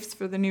give the gifts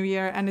for the new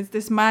year. And it's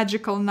this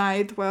magical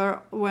night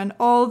when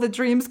all the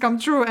dreams come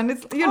true. And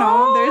it's,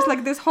 there's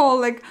like this whole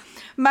like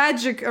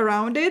magic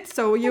around it.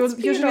 So you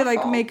usually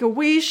like make a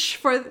wish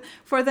for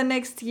the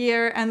next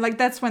year. And like,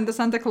 that's when the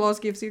Santa Claus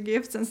gives you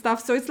gifts and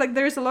stuff. So it's like,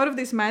 there's a lot of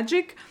this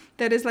magic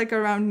that is like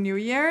around New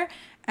Year.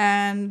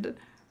 And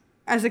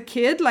as a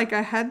kid, like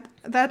I had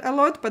that a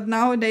lot, but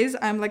nowadays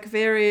I'm like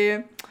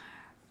very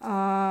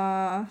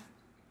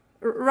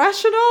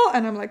rational,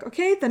 and I'm like,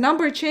 okay, the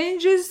number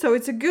changes, so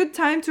it's a good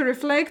time to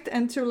reflect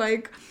and to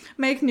like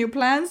make new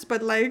plans,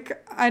 but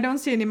like I don't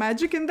see any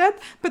magic in that.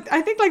 But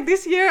I think like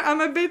this year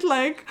I'm a bit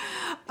like,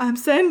 I'm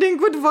sending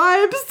good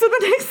vibes to the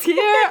next year.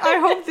 I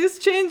hope this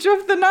change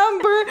of the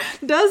number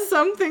does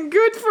something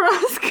good for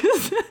us,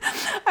 because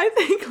I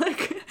think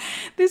like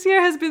this year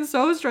has been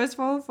so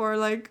stressful for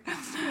like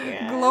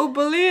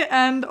globally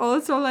and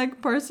also like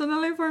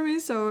personally for me.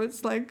 So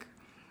it's like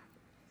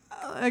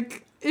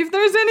if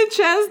there's any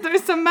chance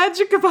there's some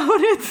magic about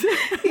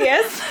it.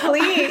 Yes,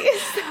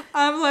 please.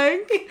 I'm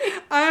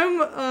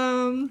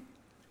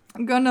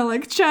gonna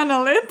like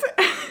channel it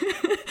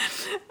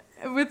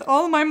with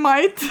all my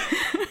might.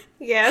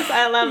 Yes,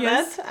 I love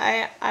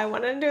that. I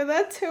want to do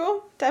that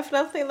too.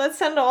 Definitely. Let's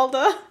send all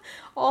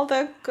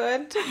the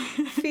good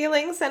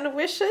feelings and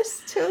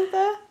wishes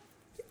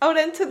out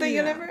into the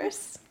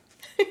universe.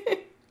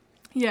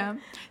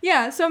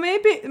 Yeah, so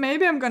maybe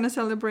I'm gonna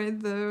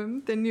celebrate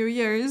the New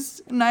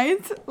Year's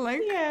night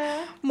like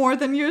more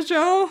than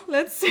usual.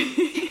 Let's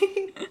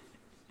see.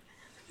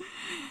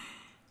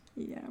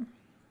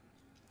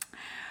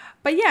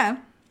 But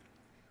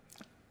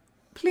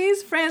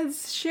please,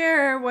 friends,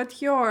 share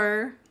what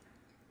your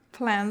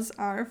plans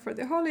are for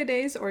the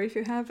holidays, or if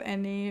you have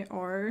any,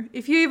 or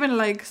if you even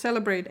like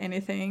celebrate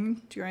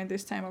anything during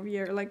this time of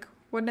year. Like,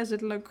 what does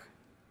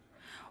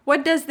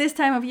this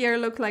time of year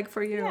look like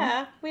for you?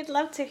 Yeah, we'd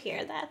love to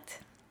hear that.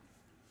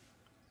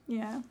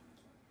 Yeah.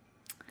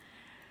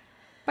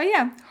 But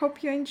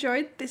hope you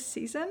enjoyed this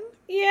season.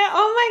 Yeah,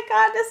 oh my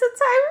god, it's a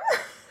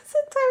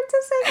time to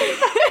say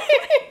goodbye.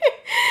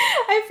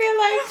 I feel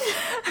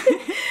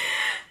like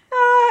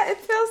it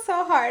feels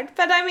so hard.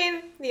 But I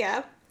mean,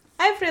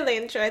 I've really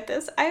enjoyed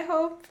this. I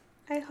hope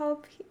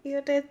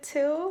you did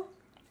too.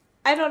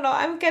 I don't know,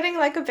 I'm getting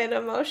like a bit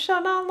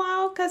emotional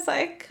now, because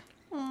like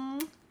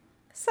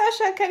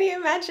Sasha, can you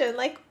imagine?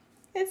 Like,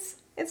 it's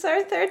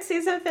our 3rd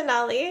season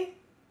finale.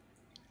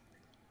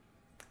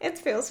 It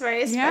feels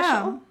very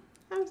special.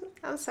 Yeah.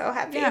 I'm so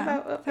happy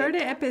about it. 30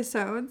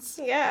 episodes.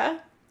 Yeah,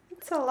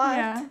 it's a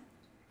lot.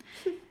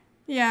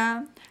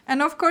 Yeah,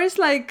 and of course,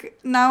 like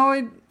now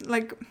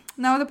the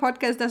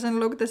podcast doesn't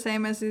look the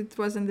same as it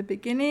was in the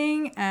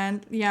beginning,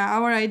 and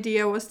our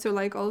idea was to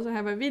like also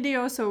have a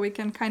video so we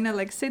can kind of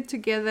like sit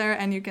together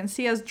and you can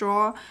see us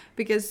draw,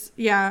 because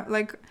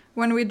like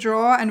when we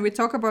draw and we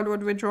talk about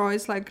what we draw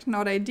is like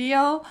not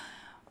ideal,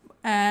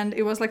 and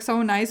it was like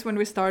so nice when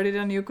we started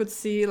and you could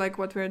see like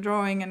what we're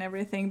drawing and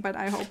everything. But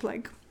I hope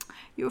like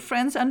you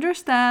friends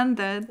understand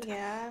that.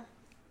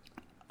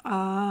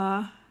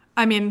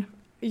 I mean,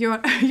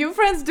 you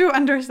friends do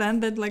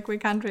understand that like we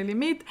can't really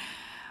meet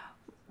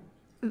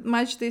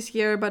much this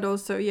year, but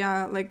also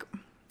like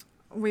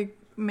we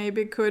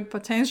maybe could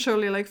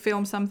potentially like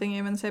film something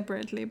even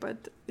separately,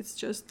 but it's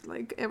just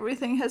like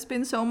everything has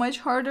been so much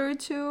harder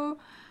to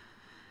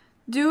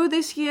do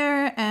this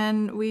year,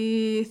 and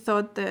we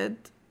thought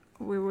that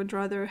we would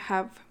rather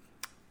have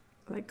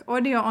like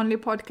audio only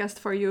podcast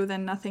for you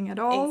than nothing at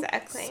all.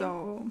 Exactly.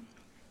 So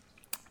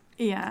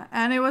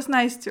and it was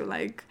nice to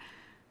like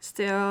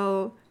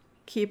still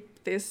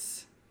keep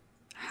this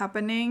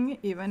happening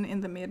even in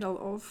the middle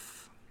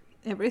of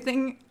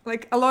everything,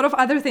 like a lot of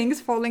other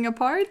things falling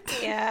apart.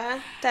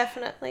 Yeah,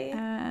 definitely.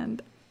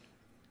 And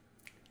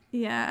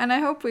I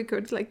hope we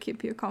could like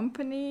keep you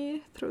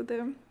company through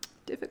the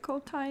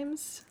difficult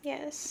times.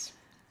 Yes.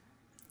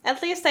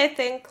 At least I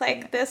think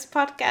like this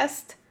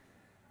podcast,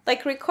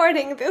 like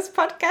recording this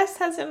podcast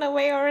has in a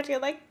way already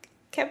like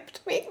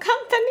kept me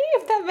company,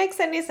 if that makes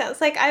any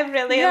sense. Like I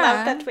really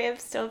love that we have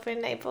still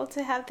been able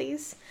to have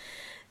these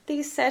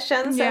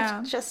sessions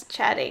of just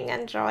chatting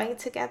and drawing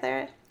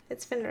together.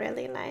 It's been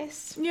really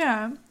nice.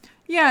 Yeah,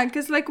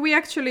 because like we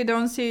actually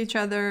don't see each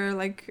other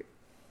like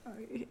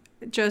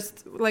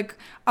just like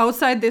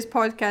outside this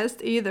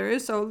podcast either.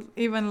 So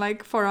even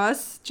like for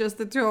us, just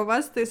the two of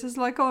us, this is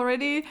like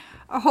already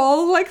a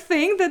whole like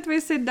thing that we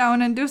sit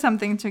down and do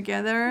something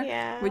together.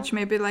 Yeah. Which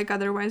maybe like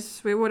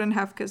otherwise we wouldn't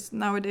have, because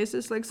nowadays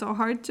it's like so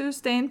hard to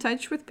stay in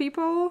touch with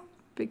people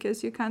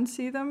because you can't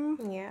see them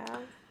Yeah.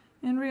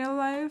 in real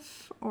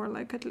life, or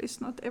like at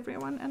least not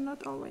everyone and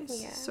not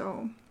always. Yeah.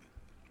 So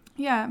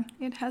yeah,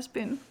 it has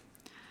been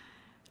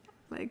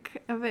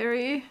like a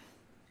very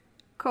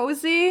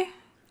cozy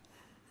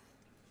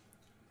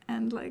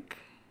and like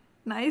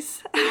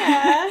nice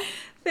Yeah.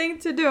 thing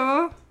to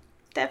do.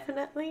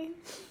 Definitely.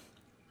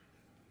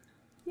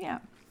 Yeah.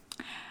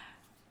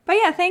 But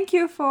yeah, thank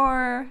you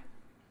for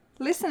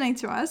listening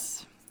to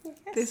us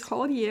this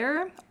whole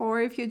year.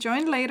 Or if you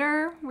joined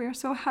later, we're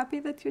so happy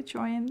that you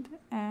joined,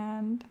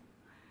 and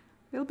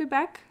we'll be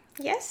back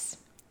Yes.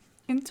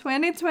 in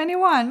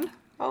 2021.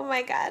 Oh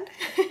my God.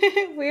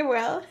 We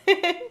will.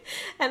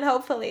 And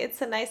hopefully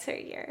it's a nicer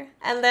year.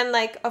 And then,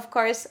 like, of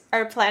course,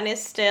 our plan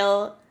is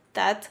still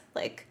that,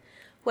 like,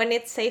 when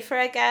it's safer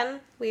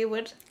again, we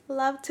would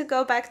love to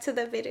go back to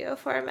the video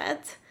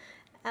format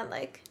and,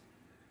 like,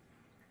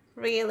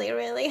 really,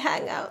 really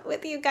hang out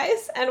with you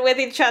guys and with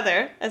each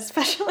other,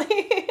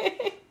 especially.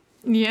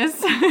 Yes.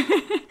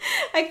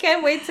 I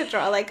can't wait to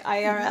draw, like,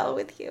 IRL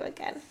with you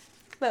again.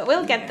 But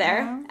we'll get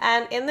there.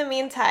 And in the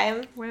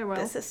meantime, We will.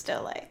 this is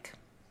still, like,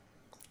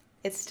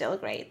 it's still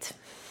great.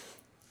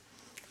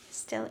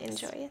 Still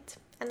enjoy it.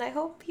 And I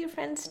hope your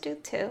friends do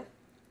too.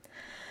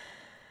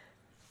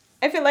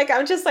 I feel like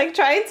I'm just like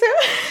trying to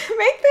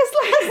make this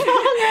last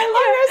longer and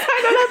longer, so I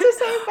don't know how to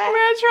say it back.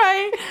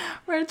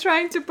 We're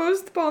trying to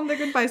postpone the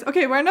goodbyes.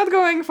 Okay, we're not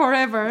going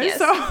forever, Yes,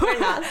 so we're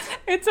not.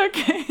 it's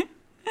okay.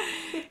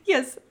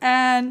 Yes,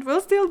 and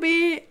we'll still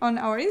be on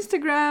our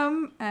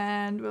Instagram,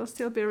 and we'll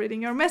still be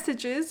reading your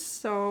messages.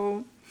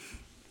 So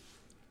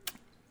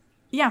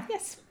yeah,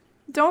 Yes.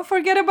 don't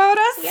forget about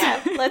us. Yeah,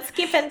 let's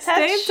keep in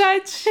touch. Stay in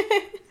touch.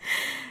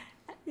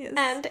 Yes.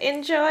 And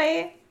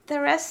enjoy the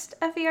rest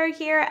of your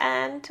year,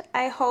 and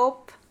I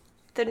hope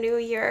the new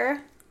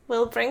year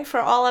will bring for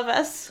all of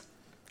us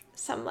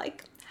some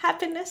like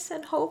happiness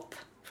and hope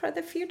for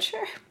the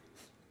future.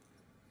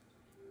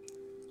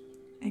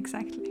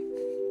 Exactly.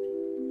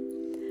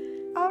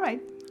 All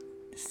right.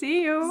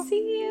 See you.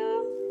 See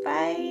you.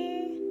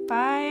 Bye.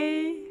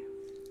 Bye.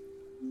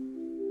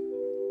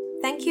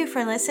 Thank you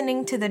for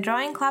listening to the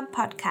Drawing Club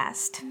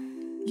podcast.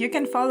 You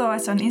can follow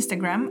us on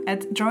Instagram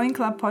at Drawing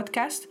Club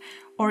Podcast,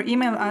 or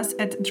email us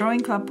at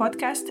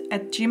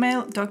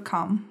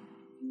drawingclubpodcast@gmail.com.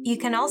 You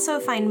can also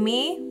find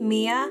me,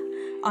 Mia,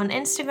 on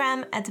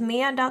Instagram at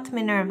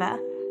mia.minerva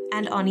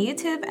and on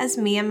YouTube as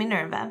Mia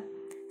Minerva.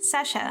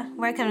 Sasha,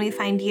 where can we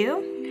find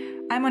you?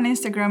 I'm on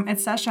Instagram at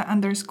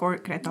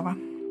Sasha_Kretova.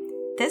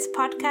 This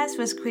podcast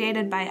was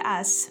created by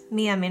us,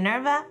 Mia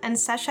Minerva and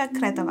Sasha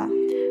Kretova.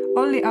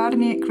 Olli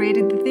Arni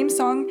created the theme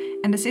song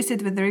and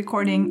assisted with the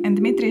recording, and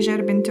Dmitry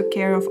Zherbin took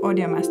care of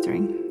audio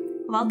mastering.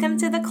 Welcome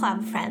to the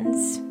club,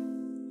 friends.